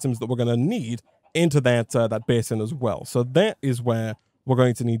of the items that we're going to need into that basin as well. So that is where we're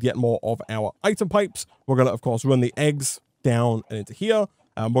going to need yet more of our item pipes. We're going to, of course, run the eggs down and into here.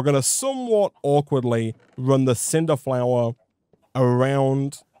 We're going to somewhat awkwardly run the cinder flower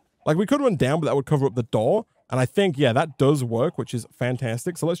around. Like, we could run down, but that would cover up the door. And I think, yeah, that does work, which is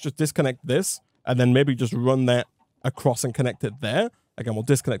fantastic. So let's just disconnect this and then maybe just run that across and connect it there. Again, we'll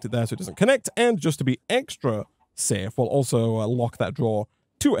disconnect it there so it doesn't connect. And just to be extra safe, we'll also lock that drawer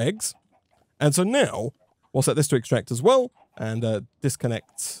to eggs. And so now we'll set this to extract as well and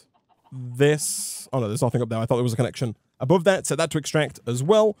disconnect this. Oh no, there's nothing up there. I thought there was a connection above that. Set that to extract as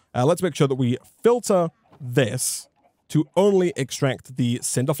well. Let's make sure that we filter this to only extract the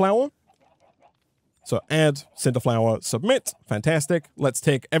cinder flour. So add cinder flour, submit. Fantastic. Let's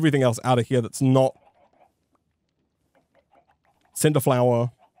take everything else out of here that's not cinder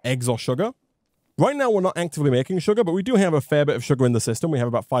flour, eggs, or sugar. Right now, we're not actively making sugar, but we do have a fair bit of sugar in the system. We have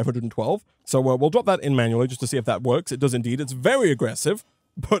about 512. So we'll drop that in manually just to see if that works. It does indeed. It's very aggressive,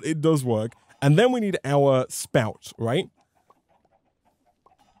 but it does work. And then we need our spout, right?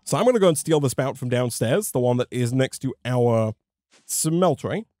 So I'm going to go and steal the spout from downstairs, the one that is next to our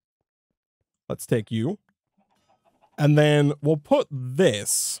smeltery. Let's take you. And then we'll put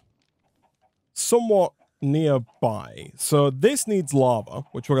this somewhat nearby. So this needs lava,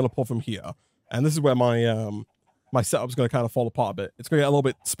 which we're going to pull from here. And this is where my my setup's going to kind of fall apart a bit. It's going to get a little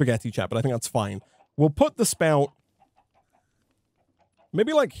bit spaghetti chat, but I think that's fine. We'll put the spout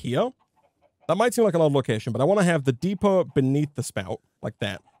maybe like here. That might seem like an odd location, but I want to have the depot beneath the spout, like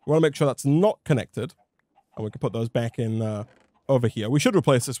that. We want to make sure that's not connected. And we can put those back in over here. We should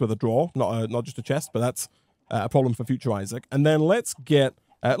replace this with a drawer, not just a chest, but that's a problem for future Isaac. And then let's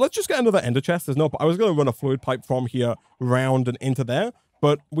just get another ender chest. There's no. I was going to run a fluid pipe from here round and into there,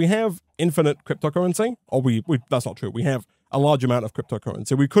 but we have infinite cryptocurrency. Or that's not true. We have a large amount of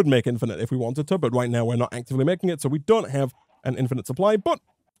cryptocurrency. We could make infinite if we wanted to, but right now we're not actively making it, so we don't have an infinite supply, but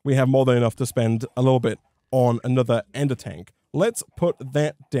we have more than enough to spend a little bit on another ender tank. Let's put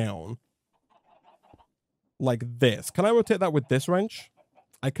that down like this. Can I rotate that with this wrench?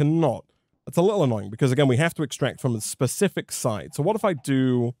 I cannot. That's a little annoying because, again, we have to extract from a specific side. So what if I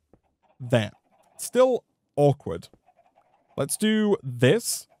do that? Still awkward. Let's do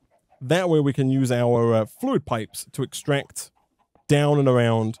this. That way we can use our fluid pipes to extract down and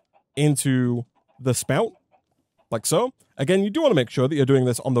around into the spout, like so. Again, you do want to make sure that you're doing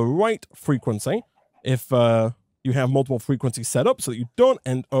this on the right frequency if you have multiple frequencies set up so that you don't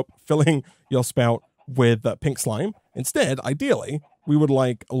end up filling your spout with pink slime. Instead, ideally, we would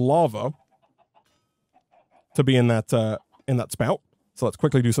like lava to be in that spout. So let's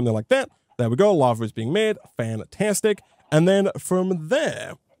quickly do something like that. There we go. Lava is being made. Fantastic. And then from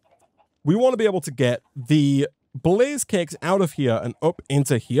there, we want to be able to get the blaze cakes out of here and up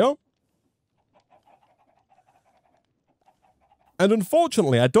into here. And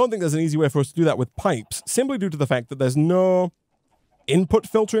unfortunately, I don't think there's an easy way for us to do that with pipes, simply due to the fact that there's no input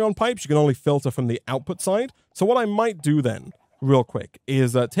filtering on pipes. You can only filter from the output side. So what I might do then, real quick,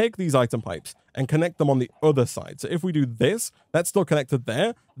 is take these item pipes and connect them on the other side. So if we do this, that's still connected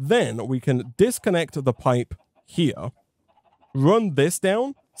there. Then we can disconnect the pipe here, run this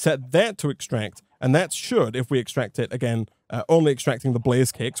down, set that to extract, and that should, if we extract it, again, only extracting the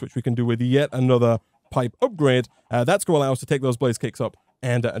blaze cakes, which we can do with yet another pipe upgrade, that's going to allow us to take those blaze cakes up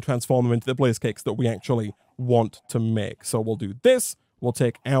and transform them into the blaze cakes that we actually want to make. So we'll do this. We'll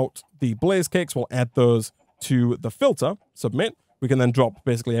take out the blaze cakes. We'll add those to the filter. Submit. We can then drop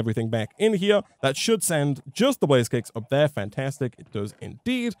basically everything back in here. That should send just the blaze cakes up there. Fantastic. It does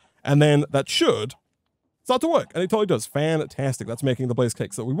indeed. And then that should start to work. And it totally does. Fantastic. That's making the blaze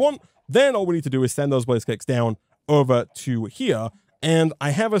cakes that we want. Then all we need to do is send those blaze cakes down over to here. And I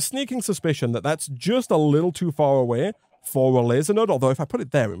have a sneaking suspicion that that's just a little too far away for a laser node. Although if I put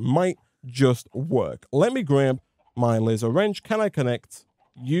it there, it might just work. Let me grab my laser wrench. Can I connect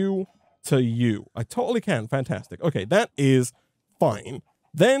you to you? I totally can. Fantastic. Okay, that is fine.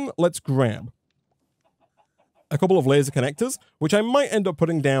 Then let's grab a couple of laser connectors, which I might end up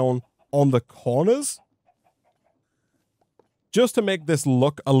putting down on the corners, just to make this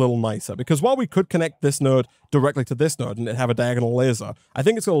look a little nicer. Because while we could connect this node directly to this node and it have a diagonal laser, I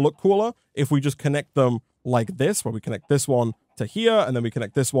think it's going to look cooler if we just connect them like this, where we connect this one to here, and then we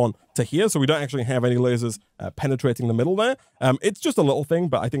connect this one to here, so we don't actually have any lasers penetrating the middle there. It's just a little thing,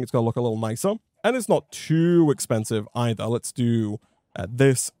 but I think it's going to look a little nicer. And it's not too expensive either. Let's do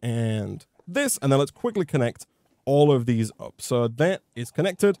this, and then let's quickly connect all of these up. So that is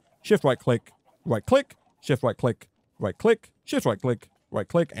connected. Shift right click, shift right click, right click, shift right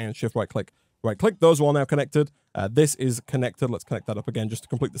click, and shift right click. Those are all now connected. This is connected. Let's connect that up again just to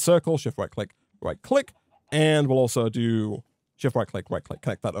complete the circle. Shift right click, and we'll also do shift right click,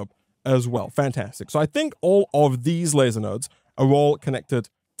 connect that up as well. Fantastic. So I think all of these laser nodes are all connected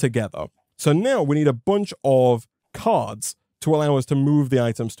together. So now we need a bunch of cards to allow us to move the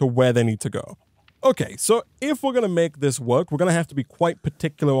items to where they need to go. Okay, so if we're going to make this work, we're going to have to be quite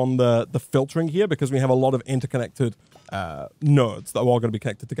particular on the filtering here, because we have a lot of interconnected nodes that are all going to be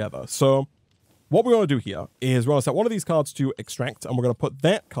connected together. So what we want to do here is we want to set one of these cards to extract, and we're going to put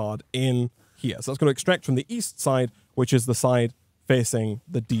that card in here. So that's going to extract from the east side, which is the side facing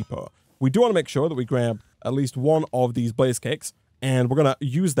the depot. We do want to make sure that we grab at least one of these blaze cakes, and we're going to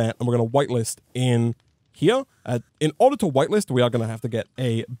use that, and we're going to whitelist in here. In order to whitelist, we are going to have to get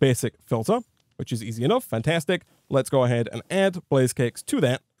a basic filter, which is easy enough. Fantastic. Let's go ahead and add blaze cakes to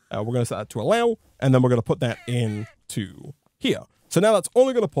that. We're going to set that to allow, and then we're going to put that into here. So now that's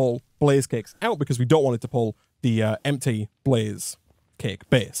only going to pull blaze cakes out because we don't want it to pull the empty blaze cake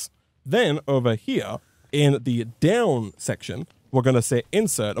base. Then over here in the down section, we're going to say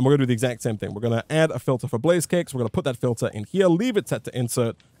insert, and we're going to do the exact same thing. We're going to add a filter for blaze cakes. We're going to put that filter in here, leave it set to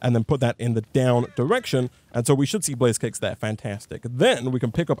insert, and then put that in the down direction. And so we should see blaze cakes there. Fantastic. Then we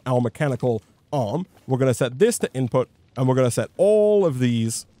can pick up our mechanical arm. We're going to set this to input, and we're going to set all of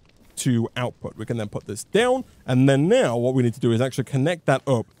these to output. We can then put this down, and then now what we need to do is actually connect that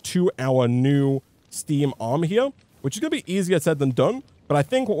up to our new steam arm here, which is going to be easier said than done. But I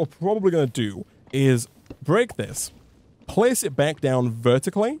think what we're probably going to do is break this, place it back down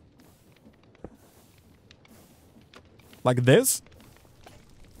vertically, like this,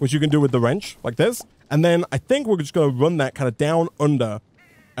 which you can do with the wrench, like this. And then I think we're just going to run that kind of down, under,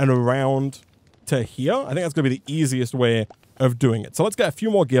 and around to here. I think that's going to be the easiest way of doing it. So let's get a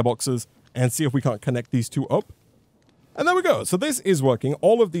few more gearboxes and see if we can't connect these two up. And there we go. So this is working.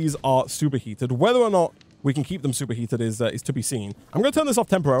 All of these are superheated. Whether or not we can keep them superheated is to be seen. I'm going to turn this off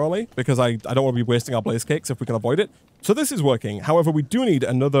temporarily because I don't want to be wasting our blaze cakes if we can avoid it. So this is working. However, we do need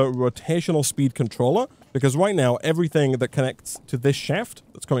another rotational speed controller because right now everything that connects to this shaft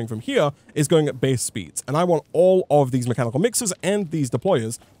that's coming from here is going at base speeds. And I want all of these mechanical mixers and these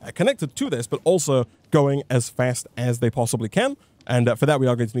deployers connected to this, but also going as fast as they possibly can. And for that, we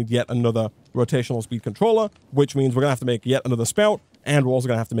are going to need yet another rotational speed controller, which means we're going to have to make yet another spout, and we're also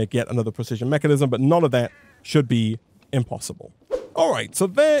going to have to make yet another precision mechanism, but none of that should be impossible. All right, so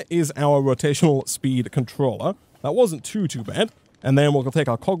there is our rotational speed controller. That wasn't too bad. And then we'll take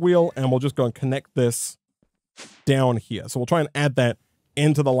our cogwheel, and we'll just go and connect this down here. So we'll try and add that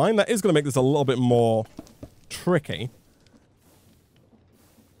into the line. That is going to make this a little bit more tricky,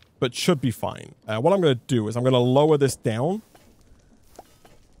 but should be fine. What I'm going to do is I'm going to lower this down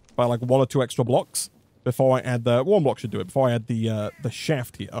by like 1 or 2 extra blocks before I add the... 1 block should do it, before I add the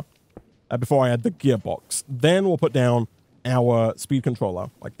shaft here. Before I add the gearbox. Then we'll put down our speed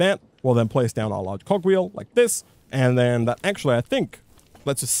controller like that. We'll then place down our large cogwheel like this. And then that actually, I think,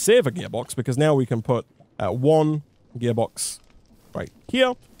 lets us save a gearbox because now we can put 1 gearbox right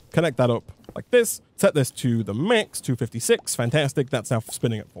here. Connect that up like this. Set this to the max, 256. Fantastic. That's now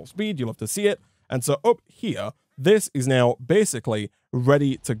spinning at full speed. You'll have to see it. And so up here, this is now basically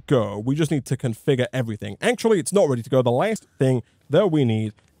ready to go. We just need to configure everything. Actually, it's not ready to go. The last thing that we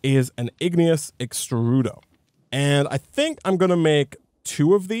need is an igneous extruder. And I think I'm going to make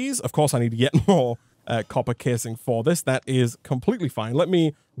 2 of these. Of course, I need yet more copper casing for this. That is completely fine. Let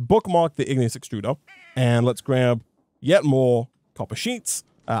me bookmark the igneous extruder, and let's grab yet more copper sheets.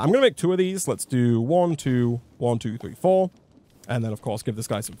 I'm going to make 2 of these. Let's do 1, 2, 1, 2, 3, 4. And then, of course, give this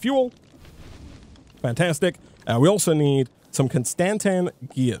guy some fuel. Fantastic. We also need some Constantan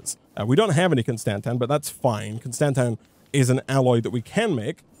gears. We don't have any Constantan, but that's fine. Constantan is an alloy that we can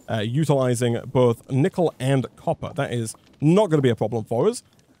make utilizing both nickel and copper. That is not going to be a problem for us.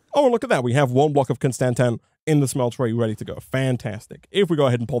 Oh, look at that. We have 1 block of Constantan in the smeltery ready to go. Fantastic. If we go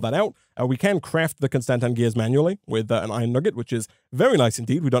ahead and pull that out, we can craft the Constantan gears manually with an iron nugget, which is very nice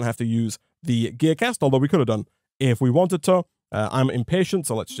indeed. We don't have to use the gear cast, although we could have done if we wanted to. I'm impatient,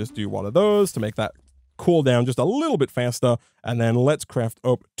 so let's just do 1 of those to make that cool down just a little bit faster. And then let's craft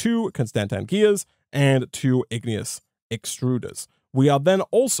up 2 Constantan gears and 2 igneous extruders. We are then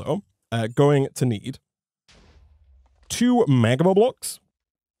also going to need 2 magma blocks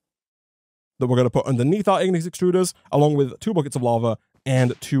that we're going to put underneath our igneous extruders, along with 2 buckets of lava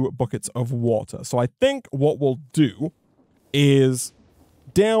and 2 buckets of water. So I think what we'll do is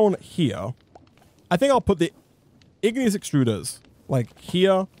down here, I think I'll put the igneous extruders like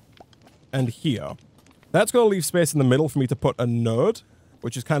here and here. That's going to leave space in the middle for me to put a node,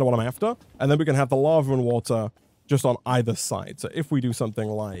 which is kind of what I'm after. And then we can have the lava and water just on either side. So if we do something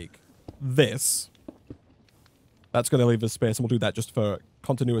like this, that's going to leave us space, and we'll do that just for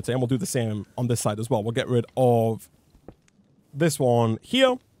continuity. And we'll do the same on this side as well. We'll get rid of this one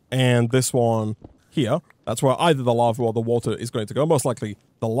here and this one here. That's where either the lava or the water is going to go. Most likely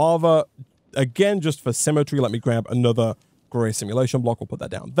the lava. Again, just for symmetry, let me grab another gray simulation block. We'll put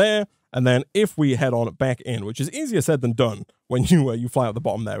that down there. And then if we head on back in, which is easier said than done when you fly out the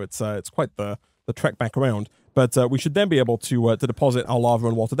bottom there, it's quite the the trek back around. But we should then be able to deposit our lava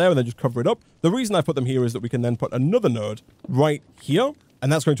and water there and then just cover it up. The reason I put them here is that we can then put another node right here,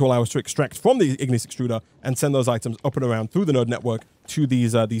 and that's going to allow us to extract from the Ignis extruder and send those items up and around through the node network to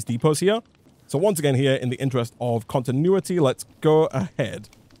these depots here. So once again here, in the interest of continuity, let's go ahead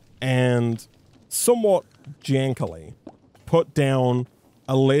and somewhat jankily put down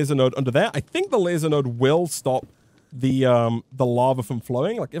a laser node under there. I think the laser node will stop the lava from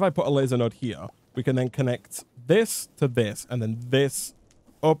flowing. Like if I put a laser node here, we can then connect this to this and then this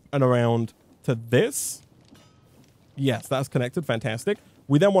up and around to this. Yes, that's connected. Fantastic.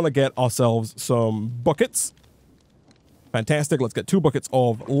 We then want to get ourselves some buckets. Fantastic. Let's get 2 buckets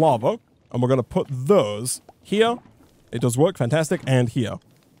of lava. And we're going to put those here. It does work. Fantastic. And here.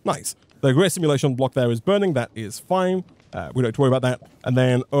 Nice. The gray simulation block there is burning. That is fine. We don't have to worry about that. And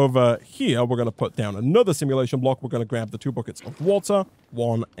then over here, we're going to put down another simulation block. We're going to grab the 2 buckets of water.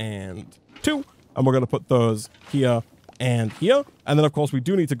 1 and 2. And we're going to put those here and here. And then, of course, we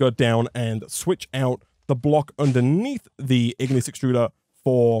do need to go down and switch out the block underneath the Ignis extruder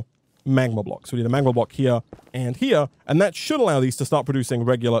for magma blocks. So we need a magma block here, and that should allow these to start producing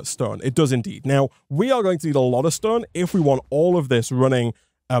regular stone. It does indeed. Now, we are going to need a lot of stone if we want all of this running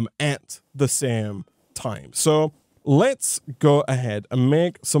at the same time. So let's go ahead and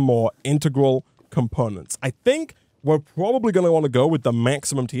make some more integral components. I think we're probably going to want to go with the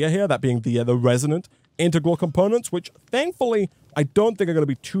maximum tier here, that being the resonant integral components, which thankfully I don't think are going to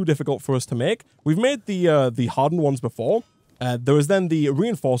be too difficult for us to make. We've made the hardened ones before. There is then the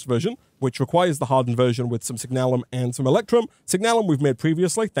reinforced version, which requires the hardened version with some signalum and some electrum. Signalum we've made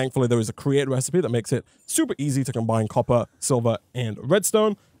previously. Thankfully, there is a create recipe that makes it super easy to combine copper, silver, and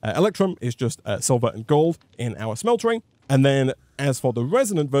redstone. Electrum is just silver and gold in our smeltery. And then as for the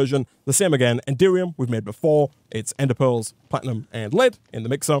resonant version, the same again. Enderium we've made before. It's ender pearls, platinum, and lead in the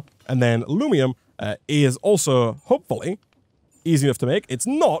mixer. And then lumium is also, hopefully, easy enough to make. It's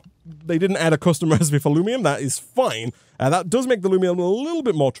not. They didn't add a custom recipe for lumium. That is fine. That does make the lumium a little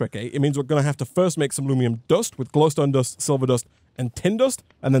bit more tricky. It means we're going to have to first make some lumium dust with glowstone dust, silver dust, and tin dust,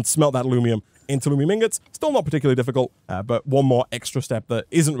 and then smelt that lumium into lumium ingots. Still not particularly difficult, but one more extra step that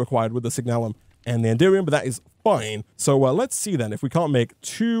isn't required with the signalum and the enderium, but that is fine. So let's see then if we can't make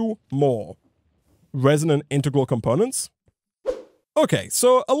 2 more resonant integral components. Okay,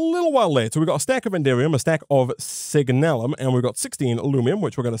 so a little while later, we've got a stack of enderium, a stack of signalum, and we've got 16 lumium,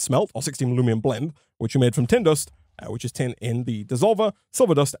 which we're going to smelt, or 16 lumium blend, which we made from tin dust, which is tin in the dissolver,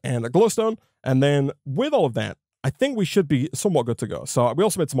 silver dust, and a glowstone. And then with all of that, I think we should be somewhat good to go. So we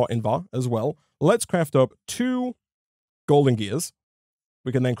also made some more invar as well. Let's craft up 2 golden gears.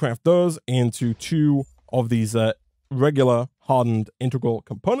 We can then craft those into 2 of these regular hardened integral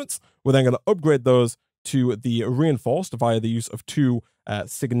components. We're then going to upgrade those to the reinforced via the use of 2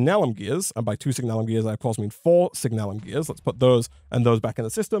 signalum gears. And by 2 signalum gears, I of course mean 4 signalum gears. Let's put those and those back in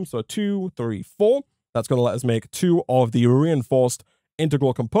the system. So 2, 3, 4. That's going to let us make 2 of the reinforced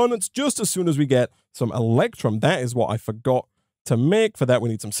integral components just as soon as we get some electrum. That is what I forgot to make. For that, we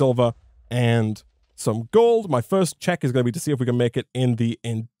need some silver and some gold. My first check is going to be to see if we can make it in the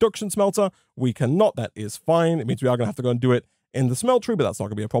induction smelter. We cannot. That is fine. It means we are going to have to go and do it in the smeltery, but that's not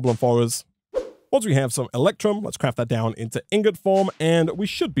going to be a problem for us. Once we have some electrum, let's craft that down into ingot form, and we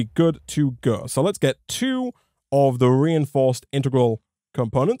should be good to go. So let's get 2 of the reinforced integral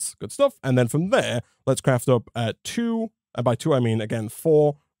components. Good stuff. And then from there, let's craft up 2, and by 2 I mean, again,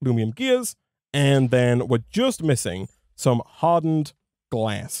 4 lumium gears, and then we're just missing some hardened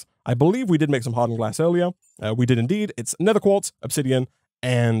glass. I believe we did make some hardened glass earlier. We did indeed. It's nether quartz, obsidian,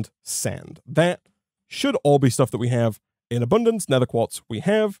 and sand. That should all be stuff that we have in abundance. Nether quartz we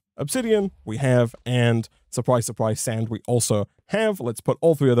have, obsidian we have, and surprise, surprise, sand we also have. Let's put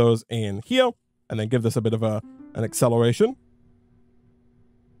all 3 of those in here, and then give this a bit of an acceleration.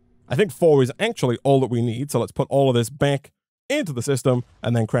 I think 4 is actually all that we need, so let's put all of this back into the system,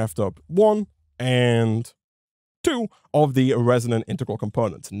 and then craft up 1 and 2 of the resonant integral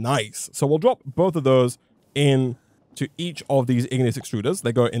components. Nice. So we'll drop both of those in to each of these Ignis extruders.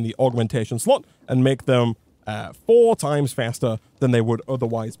 They go in the augmentation slot and make them 4 times faster than they would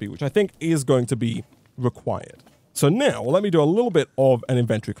otherwise be, which I think is going to be required. So now, let me do a little bit of an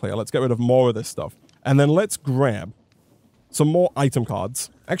inventory clear. Let's get rid of more of this stuff. And then let's grab some more item cards.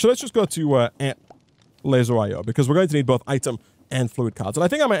 Actually, let's just go to @laser.io, because we're going to need both item and fluid cards. And I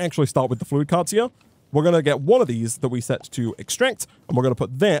think I might actually start with the fluid cards here. We're going to get one of these that we set to extract, and we're going to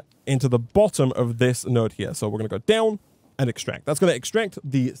put that into the bottom of this node here. So we're going to go down and extract. That's going to extract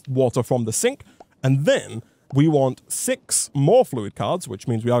the water from the sink, and then we want 6 more fluid cards, which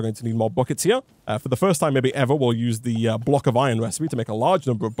means we are going to need more buckets here. For the first time maybe ever, we'll use the block of iron recipe to make a large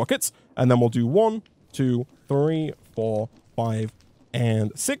number of buckets. And then we'll do 1, 2, 3, 4, 5,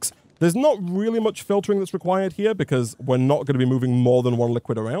 and 6. There's not really much filtering that's required here because we're not going to be moving more than one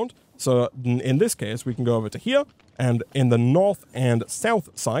liquid around. So in this case, we can go over to here, and in the north and south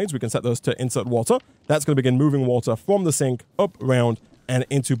sides, we can set those to insert water. That's going to begin moving water from the sink up, around, and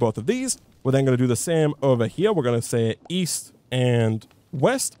into both of these. We're then going to do the same over here. We're going to say east and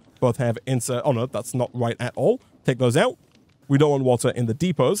west. Both have insert. Oh no, that's not right at all. Take those out. We don't want water in the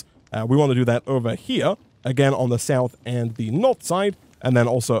depots. We want to do that over here, again on the south and the north side. And then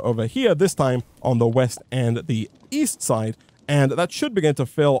also over here, this time on the west and the east side. And that should begin to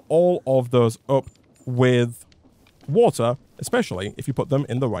fill all of those up with water, especially if you put them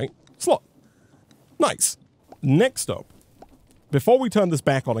in the right slot. Nice. Next up, before we turn this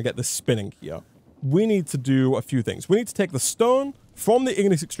back on and get this spinning here, we need to do a few things. We need to take the stone from the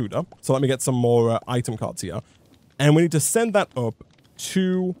Ignis extruder. So let me get some more item cards here. And we need to send that up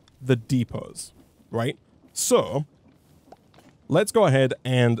to the depots, right? So let's go ahead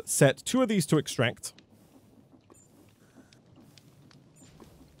and set 2 of these to extract.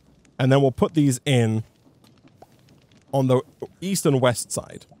 And then we'll put these in on the east and west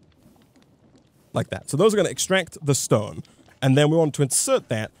side. Like that. So those are going to extract the stone. And then we want to insert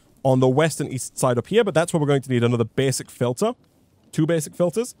that on the west and east side up here. But that's where we're going to need another basic filter. 2 basic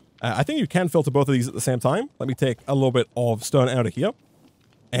filters. I think you can filter both of these at the same time. Let me take a little bit of stone out of here.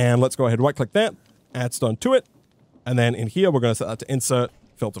 And let's go ahead and right-click that. Add stone to it. And then in here, we're going to set that to insert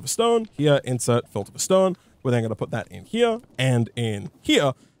filter for stone. Here, insert filter for stone. We're then going to put that in here and in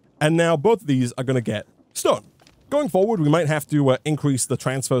here. And now both of these are going to get stone. Going forward, we might have to increase the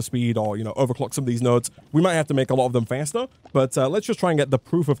transfer speed or, overclock some of these nodes. We might have to make a lot of them faster. But let's just try and get the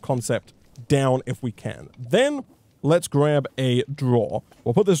proof of concept down if we can. Then let's grab a drawer.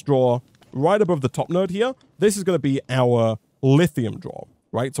 We'll put this drawer right above the top node here. This is going to be our lithium drawer,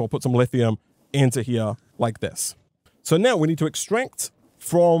 right? So we'll put some lithium into here like this. So now we need to extract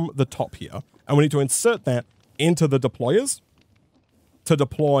from the top here, and we need to insert that into the deployers to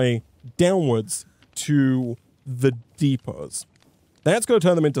deploy downwards to the depots. That's going to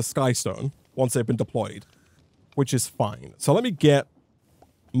turn them into skystone once they've been deployed, which is fine. So let me get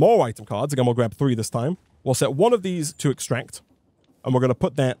more item cards. Again, we'll grab 3 this time. We'll set 1 of these to extract, and we're going to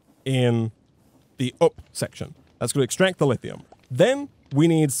put that in the up section. That's going to extract the lithium. Then we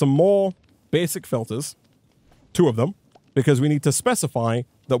need some more basic filters, 2 of them, because we need to specify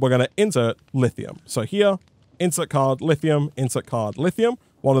that we're going to insert lithium. So here, insert card, lithium, insert card, lithium.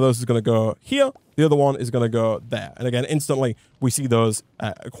 One of those is going to go here. The other one is going to go there. And again, instantly, we see those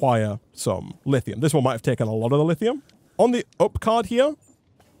acquire some lithium. This one might have taken a lot of the lithium. On the up card here,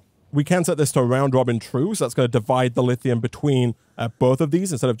 we can set this to round robin true. So that's going to divide the lithium between both of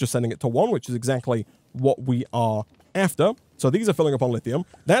these instead of just sending it to one, which is exactly what we are after. So these are filling up on lithium.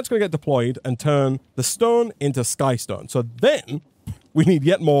 That's going to get deployed and turn the stone into skystone. So then we need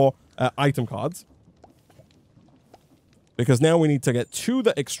yet more item cards, because now we need to get 2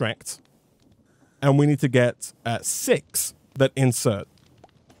 that extract, and we need to get 6 that insert.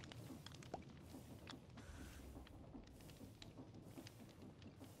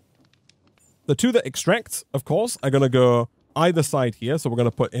 The 2 that extract, of course, are going to go either side here. So we're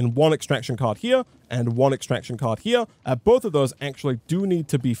going to put in 1 extraction card here and 1 extraction card here. Both of those actually do need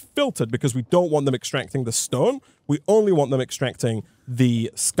to be filtered because we don't want them extracting the stone. We only want them extracting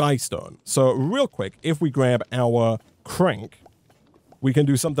the skystone. So real quick, if we grab our crank, we can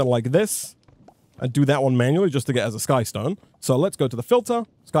do something like this and do that one manually just to get as a skystone. So let's go to the filter,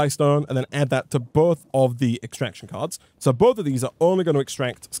 skystone, and then add that to both of the extraction cards. So both of these are only going to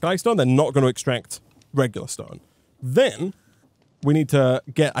extract skystone. They're not going to extract regular stone. Then we need to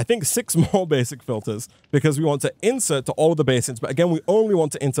get, I think, 6 more basic filters because we want to insert to all of the basins. But again, we only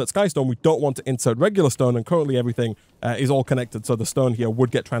want to insert skystone. We don't want to insert regular stone. And currently everything is all connected. So the stone here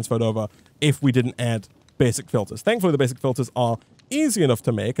would get transferred over if we didn't add basic filters. Thankfully, the basic filters are easy enough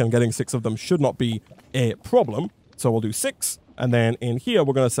to make, and getting 6 of them should not be a problem. So we'll do 6. And then in here,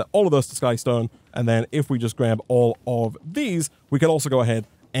 we're going to set all of those to skystone. And then if we just grab all of these, we can also go ahead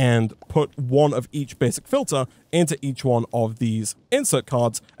and put 1 of each basic filter into each one of these insert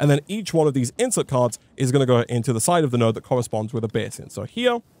cards. And then each one of these insert cards is going to go into the side of the node that corresponds with a basin. So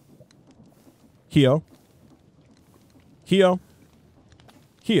here, here, here,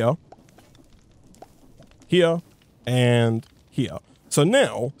 here, here, and here. So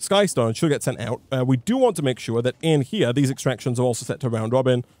now, skystone should get sent out. We do want to make sure that in here, these extractions are also set to round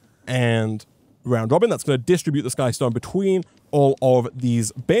robin and round robin. That's going to distribute the skystone between all of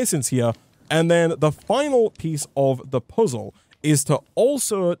these basins here. And then the final piece of the puzzle is to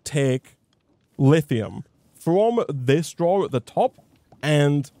also take lithium from this drawer at the top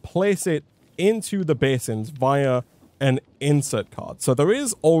and place it into the basins via an insert card. So there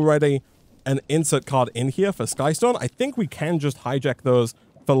is already an insert card in here for Skystone. I think we can just hijack those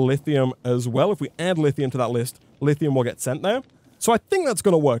for lithium as well. If we add lithium to that list, lithium will get sent there. So I think that's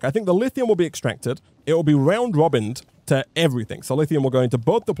going to work. I think the lithium will be extracted. It will be round-robined to everything. So lithium will go into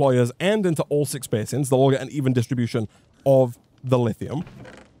both deployers and into all 6 basins. They'll all get an even distribution of the lithium.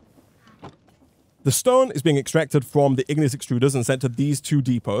 The stone is being extracted from the igneous extruders and sent to these 2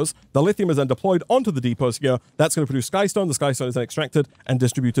 depots. The lithium is then deployed onto the depots here. That's going to produce Skystone. The Skystone is then extracted and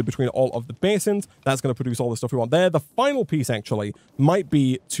distributed between all of the basins. That's going to produce all the stuff we want there. The final piece, actually, might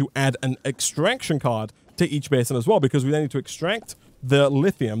be to add an extraction card to each basin as well, because we then need to extract the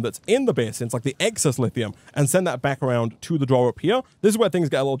lithium that's in the basins, like the excess lithium, and send that back around to the drawer up here. This is where things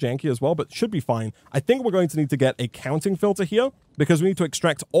get a little janky as well, but should be fine. I think we're going to need to get a counting filter here, because we need to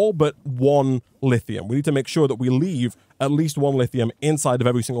extract all but 1 lithium. We need to make sure that we leave at least 1 lithium inside of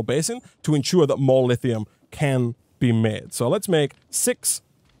every single basin to ensure that more lithium can be made. So let's make 6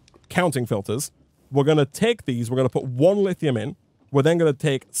 counting filters. We're going to take these, we're going to put 1 lithium in. We're then going to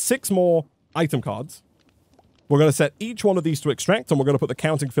take 6 more item cards. We're going to set each one of these to extract, and we're going to put the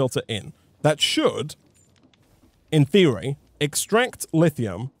counting filter in. That should, in theory, extract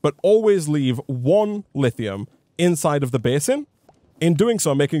lithium, but always leave 1 lithium inside of the basin. In doing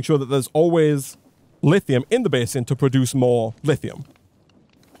so, making sure that there's always lithium in the basin to produce more lithium.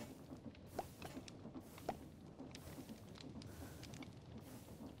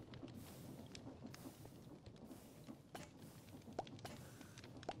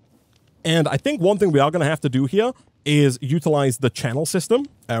 And I think one thing we are going to have to do here is utilize the channel system.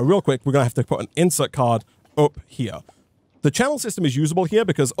 Real quick, we're going to have to put an insert card up here. The channel system is usable here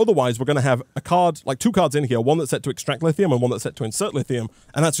because otherwise we're going to have a card, like 2 cards in here, one that's set to extract lithium and one that's set to insert lithium,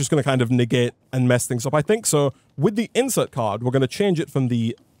 and that's just going to kind of negate and mess things up, I think. So with the insert card, we're going to change it from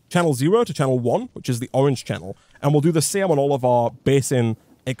the channel 0 to channel 1, which is the orange channel, and we'll do the same on all of our basin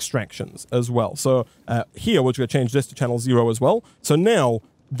extractions as well. So here, we're going to change this to channel 0 as well. So now,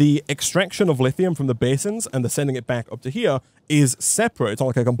 the extraction of lithium from the basins and the sending it back up to here is separate. It's on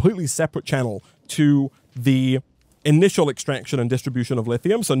like a completely separate channel to the initial extraction and distribution of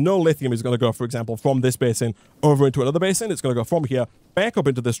lithium. So no lithium is going to go, for example, from this basin over into another basin. It's going to go from here back up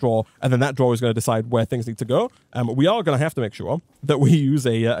into this drawer, and then that drawer is going to decide where things need to go. We are going to have to make sure that we use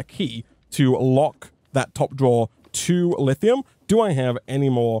a key to lock that top drawer to lithium. Do I have any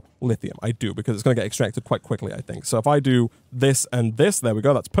more lithium? I do, because it's going to get extracted quite quickly, I think. So if I do this and this, there we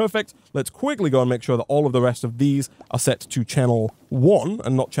go, that's perfect. Let's quickly go and make sure that all of the rest of these are set to channel 1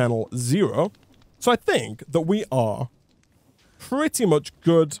 and not channel 0. So I think that we are pretty much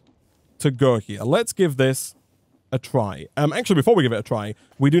good to go here. Let's give this a try. Actually, before we give it a try,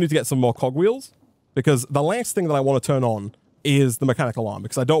 we do need to get some more cogwheels, because the last thing that I want to turn on is the mechanical arm,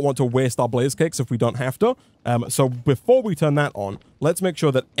 because I don't want to waste our blaze cakes if we don't have to. So before we turn that on, let's make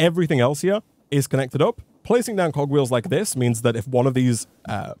sure that everything else here is connected up. Placing down cogwheels like this means that if one of these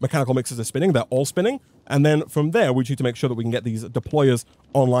mechanical mixers is spinning, they're all spinning. And then from there, we need to make sure that we can get these deployers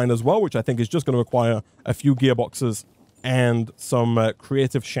online as well, which I think is just going to require a few gearboxes and some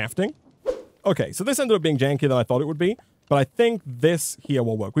creative shafting. Okay, so this ended up being jankier than I thought it would be, but I think this here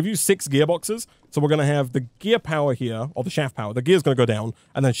will work. We've used 6 gearboxes, so we're going to have the gear power here, or the shaft power. The gear's going to go down,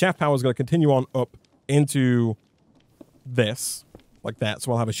 and then shaft power is going to continue on up into this, like that.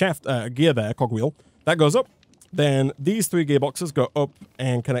 So we'll have a shaft gear there, cogwheel. That goes up. Then these 3 gearboxes go up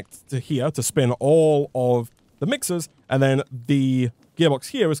and connect to here to spin all of the mixers, and then the gearbox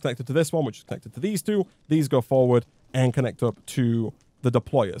here is connected to this one, which is connected to these 2. These go forward and connect up to the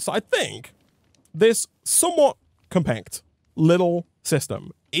deployers. So I think this somewhat compact little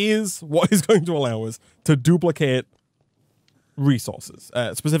system is what is going to allow us to duplicate resources,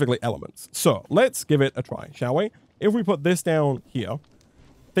 specifically elements. So let's give it a try, shall we? If we put this down here,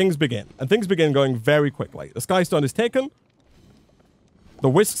 things begin, and things begin going very quickly. The Skystone is taken. The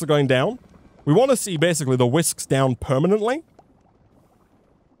whisks are going down. We want to see basically the whisks down permanently,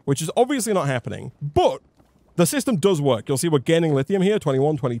 which is obviously not happening, but the system does work. You'll see we're gaining lithium here,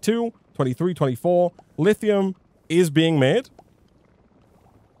 21, 22, 23, 24. Lithium is being made.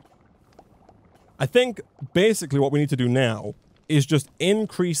 I think basically what we need to do now is just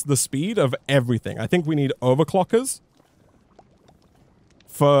increase the speed of everything. I think we need overclockers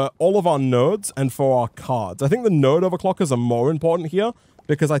for all of our nodes and for our cards. I think the node overclockers are more important here,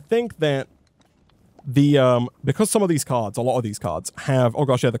 because I think that the, because some of these cards, a lot of these cards have, oh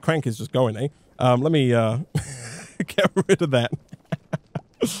gosh, yeah, the crank is just going, eh? Let me, get rid of that.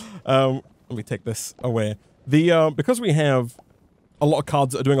 Let me take this away. Because we have a lot of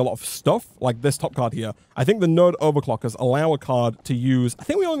cards that are doing a lot of stuff, like this top card here, I think the node overclockers allow a card to use, I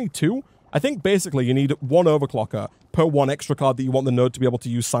think we only need 2. I think basically you need 1 overclocker per 1 extra card that you want the node to be able to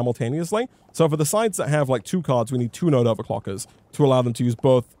use simultaneously. So for the sides that have like 2 cards, we need 2 node overclockers to allow them to use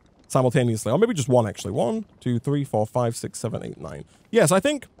both simultaneously. Or maybe just 1 actually. 1, 2, 3, 4, 5, 6, 7, 8, 9. Yes, I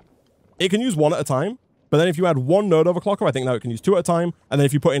think it can use 1 at a time. But then if you add 1 node overclocker, I think now it can use 2 at a time. And then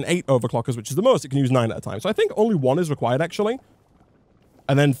if you put in 8 overclockers, which is the most, it can use 9 at a time. So I think only 1 is required actually.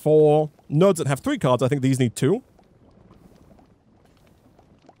 And then for nodes that have 3 cards, I think these need 2.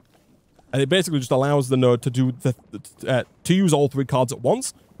 And it basically just allows the node to do to use all 3 cards at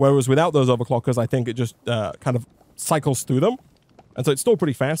once. Whereas without those overclockers, I think it just kind of cycles through them. And so it's still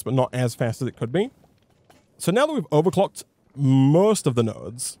pretty fast, but not as fast as it could be. So now that we've overclocked most of the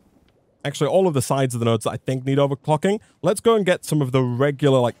nodes, actually all of the sides of the nodes that I think need overclocking, let's go and get some of the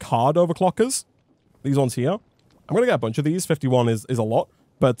regular like card overclockers. These ones here. I'm going to get a bunch of these. 51 is a lot.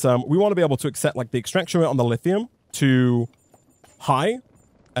 But we want to be able to accept like the extraction rate on the lithium to high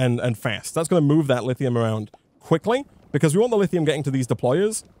and fast. That's going to move that lithium around quickly because we want the lithium getting to these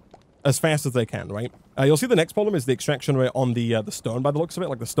deployers as fast as they can, right? You'll see the next problem is the extraction rate on the stone by the looks of it.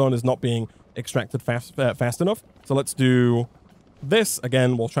 Like the stone is not being extracted fast enough. So let's do this.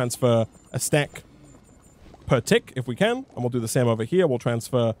 Again, we'll transfer a stack per tick if we can. And we'll do the same over here. We'll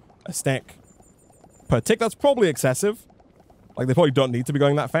transfer a stack per tick. That's probably excessive. Like they probably don't need to be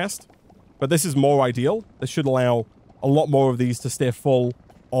going that fast. But this is more ideal. This should allow a lot more of these to stay full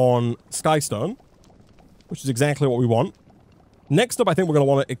on Skystone, which is exactly what we want. Next up, I think we're going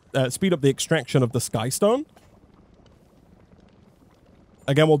to want to speed up the extraction of the Skystone.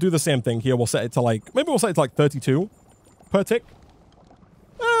 Again, we'll do the same thing here. We'll set it to like, maybe we'll set it to like 32 per tick.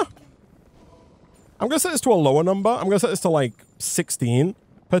 I'm going to set this to a lower number. I'm going to set this to like 16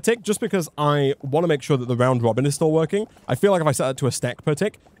 per tick, just because I want to make sure that the round robin is still working. I feel like if I set it to a stack per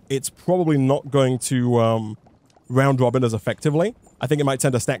tick, it's probably not going to round robin as effectively. I think it might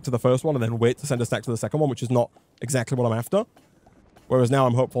send a stack to the first one and then wait to send a stack to the second one, which is not exactly what I'm after. Whereas now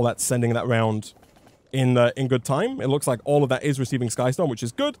I'm hopeful that's sending that round in good time. It looks like all of that is receiving Skystone, which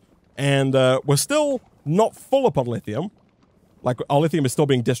is good. And we're still not full up on lithium. Like, our lithium is still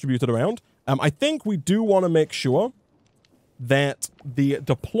being distributed around. I think we do want to make sure that the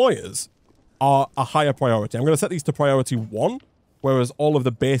deployers are a higher priority. I'm going to set these to priority 1, whereas all of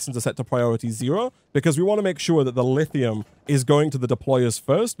the basins are set to priority 0, because we want to make sure that the lithium is going to the deployers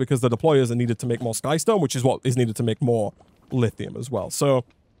first, because the deployers are needed to make more Skystone, which is what is needed to make more lithium as well. So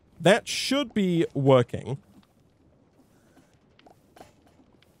that should be working.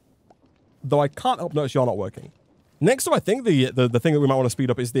 Though I can't help notice you're not working. Next up, I think the thing that we might want to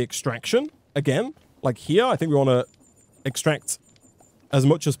speed up is the extraction. Again, like here, I think we want to extract as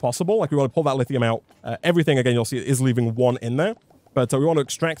much as possible. Like we want to pull that lithium out. Everything, again, you'll see is leaving 1 in there. But we want to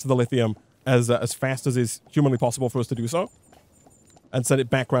extract the lithium as fast as is humanly possible for us to do so. And send it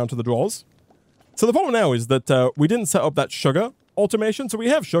back around to the drawers. So the problem now is that we didn't set up that sugar automation. So we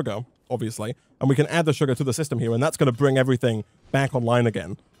have sugar, obviously, and we can add the sugar to the system here, and that's going to bring everything back online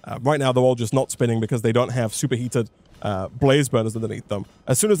again. Right now, they're all just not spinning because they don't have superheated blaze burners underneath them.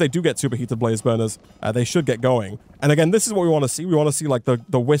 As soon as they do get superheated blaze burners, they should get going. And again, this is what we want to see. We want to see like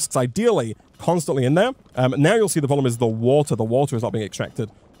the whisks ideally constantly in there. Now you'll see the problem is the water. The water is not being extracted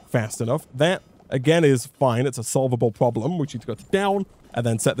fast enough. That, again, is fine. It's a solvable problem. We need to go to down and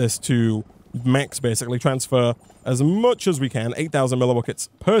then set this to max, basically. Transfer as much as we can. 8,000 millibuckets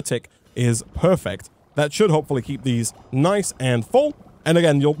per tick is perfect. That should hopefully keep these nice and full. And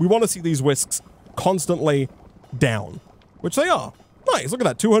again, we want to see these whisks constantly down, which they are. Nice, look at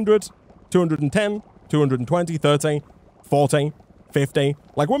that. 200, 210, 220, 30, 40, 50.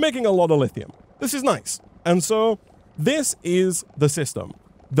 Like, we're making a lot of lithium. This is nice. And so this is the system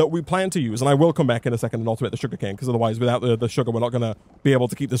that we plan to use. And I will come back in a second and automate the sugarcane, because otherwise, without the sugar, we're not going to be able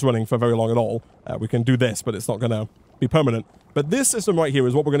to keep this running for very long at all. We can do this, but it's not going to be permanent. But this system right here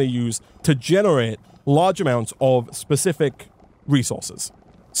is what we're going to use to generate large amounts of specific resources.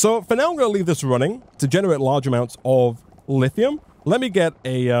 So for now, I'm going to leave this running to generate large amounts of lithium. Let me get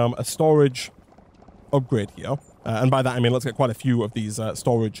a storage upgrade here. And by that, I mean, let's get quite a few of these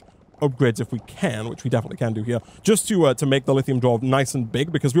storage upgrades if we can, which we definitely can do here, just to make the lithium draw nice and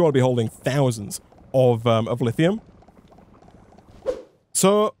big, because we want to be holding thousands of lithium.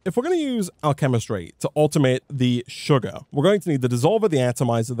 So if we're going to use our chemistry to automate the sugar, we're going to need the dissolver, the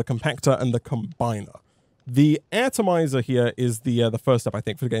atomizer, the compactor, and the combiner. The atomizer here is the first step, I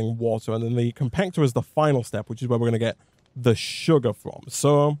think, for getting water, and then the compactor is the final step, which is where we're going to get the sugar from.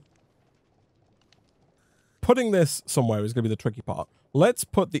 So putting this somewhere is going to be the tricky part. Let's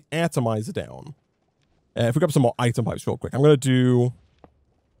put the atomizer down. If we grab some more item pipes real quick, I'm going to do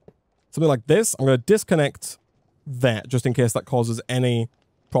something like this. I'm going to disconnect that just in case that causes any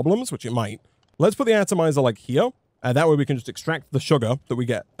problems, which it might. Let's put the atomizer like here. That way we can just extract the sugar that we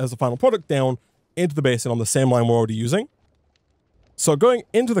get as a final product down into the basin on the same line we're already using. So going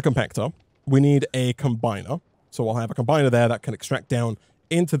into the compactor, we need a combiner. So we'll have a combiner there that can extract down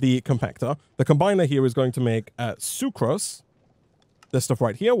into the compactor. The combiner here is going to make sucrose. This stuff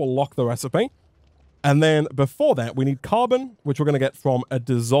right here will lock the recipe. And then before that, we need carbon, which we're going to get from a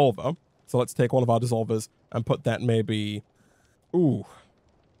dissolver. So let's take one of our dissolvers and put that maybe... Ooh.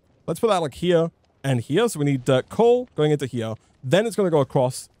 Let's put that like here and here. So we need coal going into here. Then it's going to go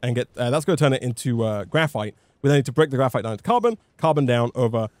across and get... that's going to turn it into graphite. We then need to break the graphite down into carbon, carbon down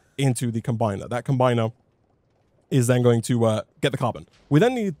over into the combiner. That combiner is then going to get the carbon. We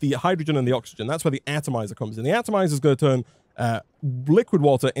then need the hydrogen and the oxygen. That's where the atomizer comes in. The atomizer is going to turn liquid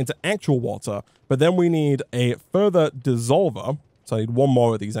water into actual water, but then we need a further dissolver, so I need one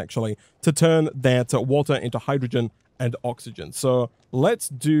more of these actually, to turn that water into hydrogen and oxygen. So let's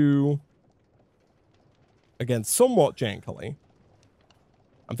do, again, somewhat jankily.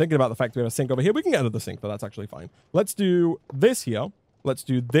 I'm thinking about the fact we have a sink over here. We can get another sink, but that's actually fine. Let's do this here. Let's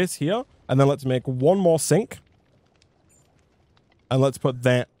do this here. And then let's make one more sink. And let's put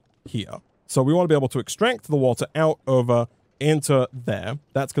that here. So we want to be able to extract the water out over into there.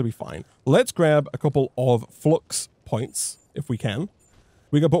 That's going to be fine. Let's grab a couple of flux points, if we can.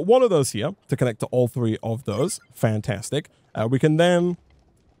 We can put one of those here to connect to all three of those. Fantastic. We can then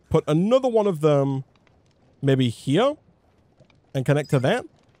put another one of them maybe here and connect to that.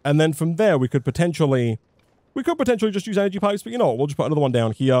 And then from there, we could potentially just use energy pipes, but you know what? We'll just put another one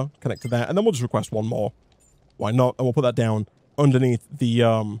down here, connect to that, and then we'll just request one more. Why not? And we'll put that down underneath the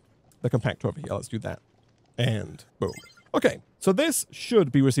compactor over here. Let's do that. And boom. Okay, so this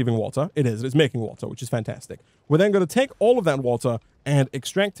should be receiving water. It is. It's making water, which is fantastic. We're then going to take all of that water and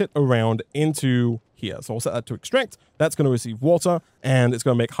extract it around into here. So we'll set that to extract. That's going to receive water, and it's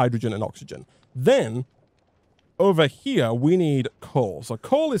going to make hydrogen and oxygen. Then, over here, we need coal. So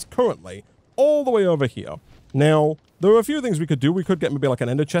coal is currently all the way over here. Now, there are a few things we could do. We could get maybe like an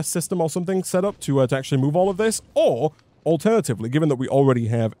ender chest system or something set up to actually move all of this. Or, alternatively, given that we already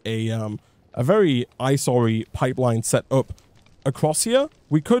have a very eyesore pipeline set up across here,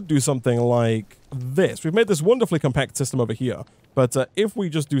 we could do something like this. We've made this wonderfully compact system over here. But if we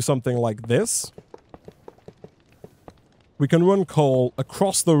just do something like this, we can run coal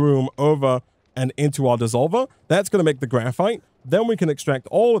across the room over and into our dissolver. That's going to make the graphite. Then we can extract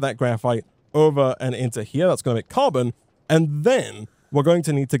all of that graphite over and into here. That's going to make carbon. And then we're going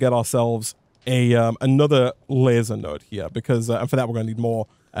to need to get ourselves another laser node here, because and for that we're going to need more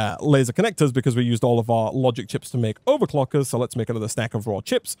laser connectors, because we used all of our logic chips to make overclockers. So let's make another stack of raw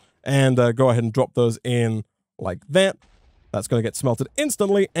chips and go ahead and drop those in like that. That's going to get smelted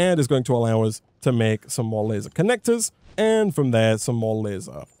instantly and is going to allow us to make some more laser connectors, and from there some more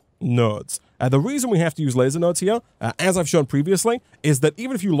laser nodes. The reason we have to use laser nodes here, as I've shown previously, is that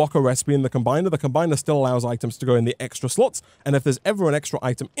even if you lock a recipe in the combiner still allows items to go in the extra slots, and if there's ever an extra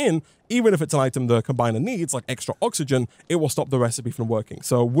item in, even if it's an item the combiner needs, like extra oxygen, it will stop the recipe from working.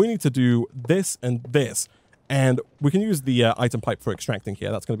 So we need to do this and this, and we can use the item pipe for extracting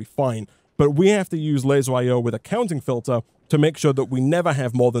here. That's going to be fine. But we have to use laser IO with a counting filter to make sure that we never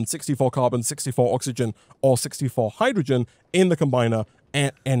have more than 64 carbon, 64 oxygen, or 64 hydrogen in the combiner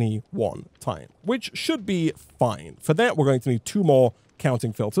at any one time, which should be fine. For that, we're going to need 2 more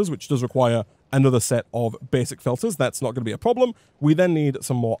counting filters, which does require another set of basic filters. That's not going to be a problem. We then need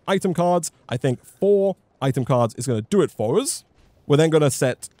some more item cards. I think 4 item cards is going to do it for us. We're then going to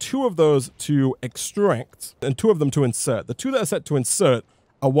set 2 of those to extract and 2 of them to insert. The 2 that are set to insert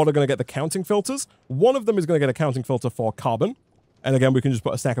are what are going to get the counting filters. One of them is going to get a counting filter for carbon. And again, we can just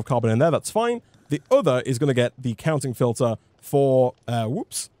put a stack of carbon in there. That's fine. The other is going to get the counting filter for,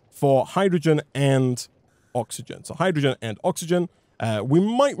 for hydrogen and oxygen. So hydrogen and oxygen. We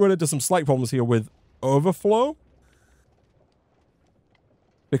might run into some slight problems here with overflow,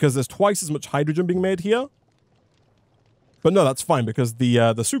 because there's twice as much hydrogen being made here. But no, that's fine, because the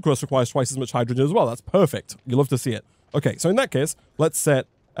sucrose requires twice as much hydrogen as well. That's perfect. You love to see it. Okay, so in that case, let's set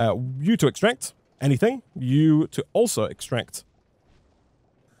you to extract anything, you to also extract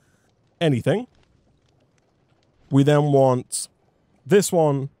anything. We then want this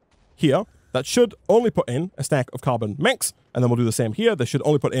one here that should only put in a stack of carbon mechs, and then we'll do the same here. They should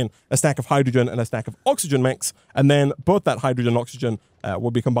only put in a stack of hydrogen and a stack of oxygen mechs, and then both that hydrogen and oxygen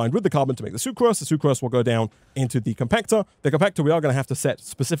will be combined with the carbon to make the sucrose. The sucrose will go down into the compactor. The compactor we are going to have to set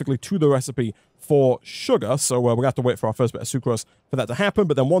specifically to the recipe for sugar, so we're going to have to wait for our first bit of sucrose for that to happen,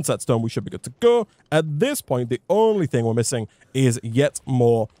 but then once that's done, we should be good to go. At this point, the only thing we're missing is yet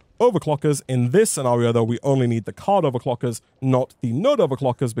more overclockers. In this scenario, though, we only need the card overclockers, not the node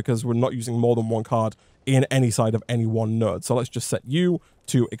overclockers, because we're not using more than one card in any side of any one node. So let's just set you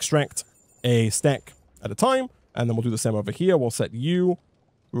to extract a stack at a time, and then we'll do the same over here. We'll set you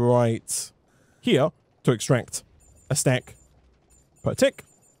right here to extract a stack per tick.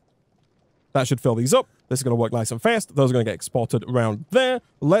 That should fill these up. This is going to work nice and fast. Those are going to get exported around there.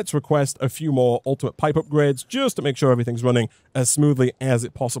 Let's request a few more ultimate pipe upgrades just to make sure everything's running as smoothly as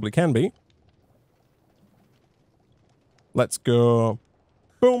it possibly can be. Let's go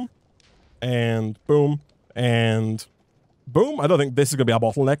boom, and boom, and boom. I don't think this is going to be our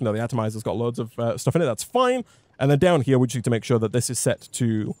bottleneck. No, the atomizer's got loads of stuff in it. That's fine. And then down here, we just need to make sure that this is set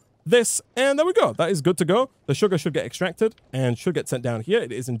to this, and there we go. That is good to go. The sugar should get extracted and should get sent down here.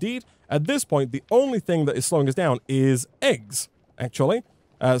 It is indeed. At this point, the only thing that is slowing us down is eggs, actually.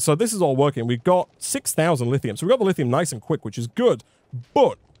 So this is all working. We've got 6,000 lithium. So we got the lithium nice and quick, which is good.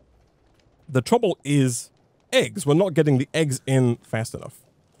 But the trouble is eggs. We're not getting the eggs in fast enough.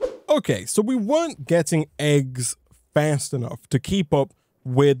 Okay, so we weren't getting eggs fast enough to keep up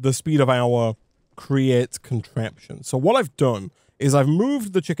with the speed of our create contraption. So what I've done is I've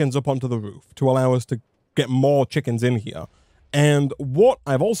moved the chickens up onto the roof to allow us to get more chickens in here. And what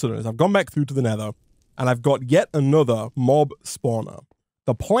I've also done is I've gone back through to the nether, and I've got yet another mob spawner.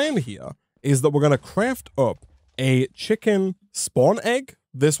 The plan here is that we're going to craft up a chicken spawn egg,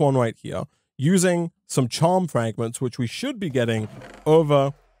 this one right here, using some charm fragments, which we should be getting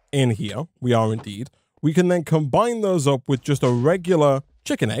over in here. We are indeed. We can then combine those up with just a regular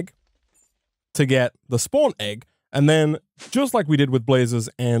chicken egg to get the spawn egg. And then, just like we did with blazers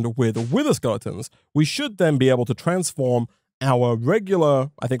and with wither skeletons, we should then be able to transform our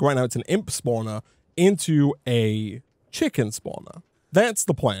regular, I think right now it's an imp spawner, into a chicken spawner. That's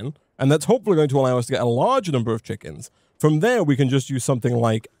the plan, and that's hopefully going to allow us to get a larger number of chickens. From there, we can just use something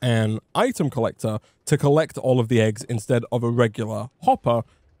like an item collector to collect all of the eggs instead of a regular hopper,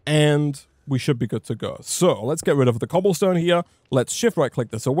 and we should be good to go. So, let's get rid of the cobblestone here. Let's shift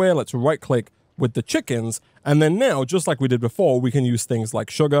right-click this away. Let's right-click with the chickens, and then now, just like we did before, we can use things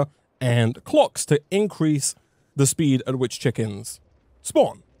like sugar and clocks to increase the speed at which chickens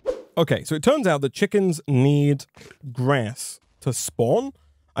spawn. Okay, so it turns out that chickens need grass to spawn.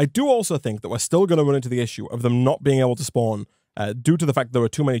 I do also think that we're still going to run into the issue of them not being able to spawn due to the fact there are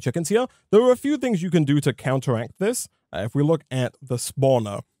too many chickens here. There are a few things you can do to counteract this. If we look at the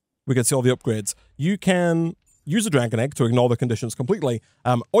spawner, we can see all the upgrades. You can use a dragon egg to ignore the conditions completely,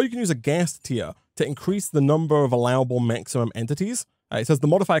 or you can use a gas tier to increase the number of allowable maximum entities. It says the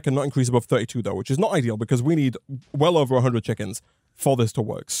modifier cannot increase above 32 though, which is not ideal because we need well over 100 chickens for this to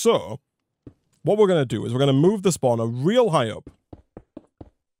work. So what we're going to do is we're going to move the spawner real high up,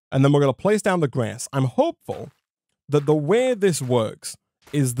 and then we're going to place down the grass. I'm hopeful that the way this works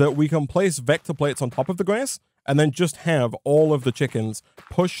is that we can place vector plates on top of the grass and then just have all of the chickens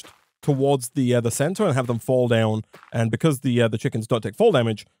pushed towards the center and have them fall down. And because the chickens don't take fall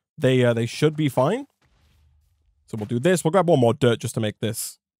damage, they should be fine. So we'll do this. We'll grab one more dirt just to make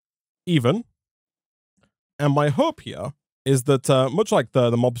this even. And my hope here is that, much like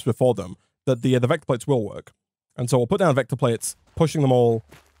the mobs before them, that the vector plates will work. And so we'll put down vector plates, pushing them all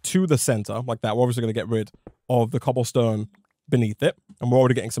to the center, like that. We're obviously going to get rid of the cobblestone beneath it. And we're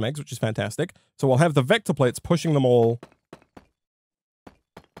already getting some eggs, which is fantastic. So we'll have the vector plates pushing them all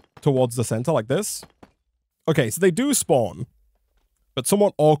towards the center, like this. Okay, so they do spawn, but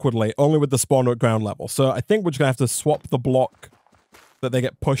somewhat awkwardly, only with the spawner at ground level. So I think we're just going to have to swap the block that they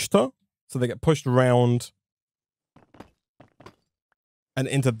get pushed to. So they get pushed around and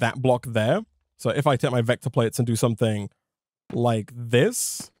into that block there. So if I take my vector plates and do something like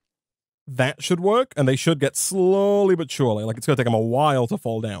this, that should work, and they should get slowly but surely, like it's going to take them a while to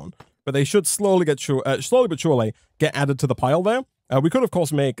fall down, but they should slowly but surely get added to the pile there. We could, of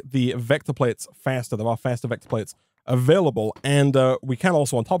course, make the vector plates faster. There are faster vector plates available, and we can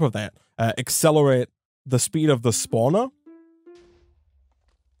also, on top of that, accelerate the speed of the spawner.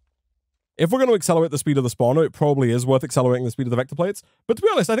 If we're going to accelerate the speed of the spawner, it probably is worth accelerating the speed of the vector plates. But to be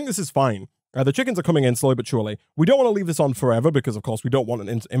honest, I think this is fine. The chickens are coming in slowly but surely. We don't want to leave this on forever because, of course, we don't want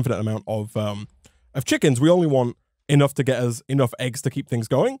an infinite amount of chickens. We only want enough to get us enough eggs to keep things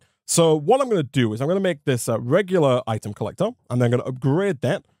going. So what I'm going to do is I'm going to make this regular item collector, and then I'm going to upgrade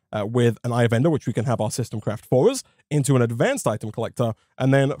that with an eye vendor, which we can have our system craft for us, into an advanced item collector,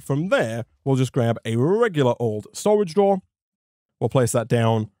 and then from there, we'll just grab a regular old storage drawer. We'll place that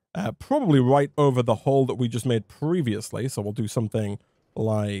down probably right over the hole that we just made previously, so we'll do something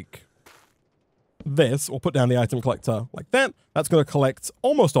like this. We'll put down the item collector like that. That's going to collect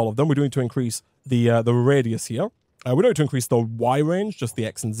almost all of them. We're going to increase the radius here. We don't need to increase the Y range, just the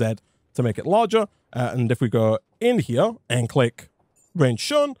X and Z to make it larger. And if we go in here and click range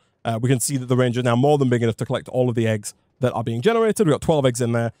shown, we can see that the range is now more than big enough to collect all of the eggs that are being generated. We've got 12 eggs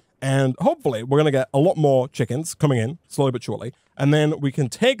in there, and hopefully we're going to get a lot more chickens coming in, slowly but surely. And then we can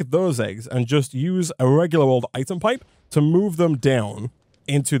take those eggs and just use a regular old item pipe to move them down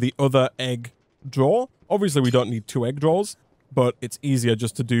into the other egg drawer. Obviously, we don't need 2 egg drawers, but it's easier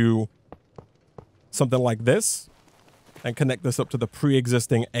just to do something like this and connect this up to the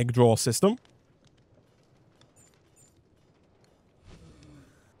pre-existing egg drawer system.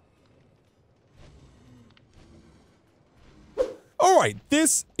 All right,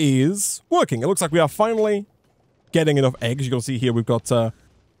 this is working. It looks like we are finally getting enough eggs. You can see here we've got a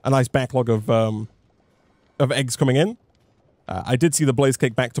nice backlog of eggs coming in. I did see the blaze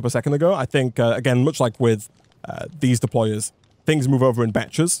cake backed up a second ago. I think, again, much like with these deployers, things move over in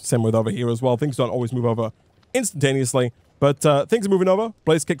batches. Same with over here as well. Things don't always move over instantaneously, but things are moving over.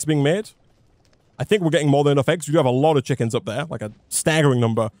 Blaze cake's being made. I think we're getting more than enough eggs. We do have a lot of chickens up there, like a staggering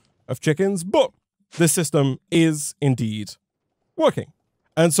number of chickens, but this system is indeed working.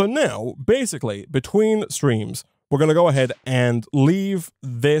 And so now, basically, between streams, we're going to go ahead and leave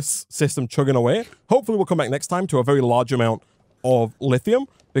this system chugging away. Hopefully we'll come back next time to a very large amount of lithium,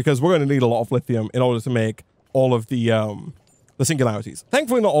 because we're going to need a lot of lithium in order to make all of the singularities.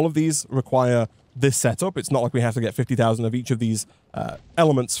 Thankfully, not all of these require this setup. It's not like we have to get 50,000 of each of these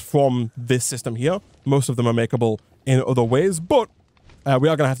elements from this system here. Most of them are makeable in other ways, but we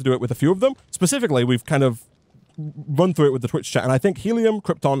are going to have to do it with a few of them. Specifically, we've kind of run through it with the Twitch chat, and I think helium,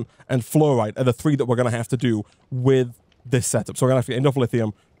 krypton, and fluorite are the 3 that we're going to have to do with this setup. So we're going to have to get enough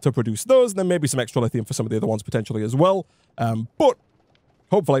lithium to produce those, and then maybe some extra lithium for some of the other ones potentially as well. But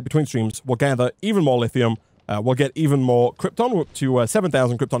hopefully, between streams, we'll gather even more lithium. We'll get even more krypton. We're up to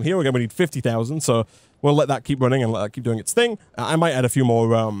 7,000 krypton here. Again, we need 50,000, so we'll let that keep running and let that keep doing its thing. I might add a few more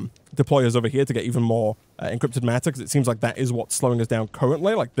deployers over here to get even more encrypted matter, because it seems like that is what's slowing us down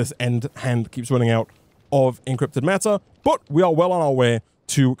currently. Like, this end hand keeps running out of encrypted matter, but we are well on our way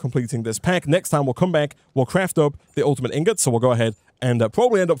to completing this pack. Next time we'll come back, we'll craft up the ultimate ingots, so we'll go ahead and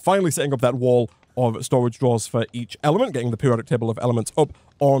probably end up finally setting up that wall of storage drawers for each element, getting the periodic table of elements up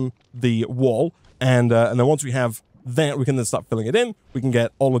on the wall, and then once we have that, we can then start filling it in. We can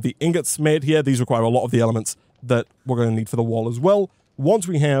get all of the ingots made here. These require a lot of the elements that we're going to need for the wall as well. Once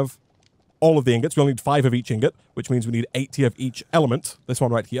we have all of the ingots, we'll need 5 of each ingot, which means we need 80 of each element. This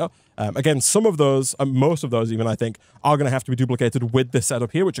one right here. Again, some of those, most of those even, I think, are going to have to be duplicated with this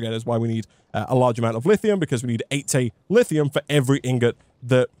setup here, which again is why we need a large amount of lithium, because we need 80 lithium for every ingot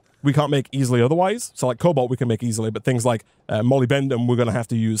that we can't make easily otherwise. So like cobalt we can make easily, but things like molybdenum we're going to have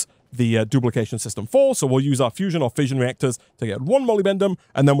to use the duplication system for. So we'll use our fusion or fission reactors to get 1 molybdenum,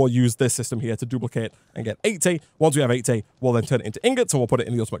 and then we'll use this system here to duplicate and get 80. Once we have 80, we'll then turn it into ingots, and we'll put it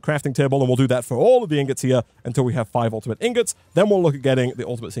in the ultimate crafting table, and we'll do that for all of the ingots here until we have 5 ultimate ingots. Then we'll look at getting the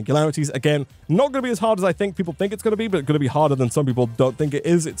ultimate singularities. Again, not going to be as hard as I think people think it's going to be, but going to be harder than some people don't think it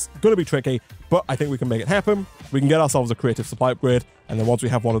is. It's going to be tricky, but I think we can make it happen. We can get ourselves a creative supply upgrade, and then once we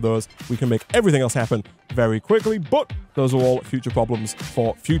have one of those, we can make everything else happen very quickly. But those are all future problems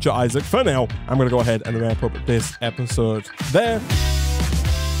for future Isaac. For now, I'm going to go ahead and wrap up this episode there.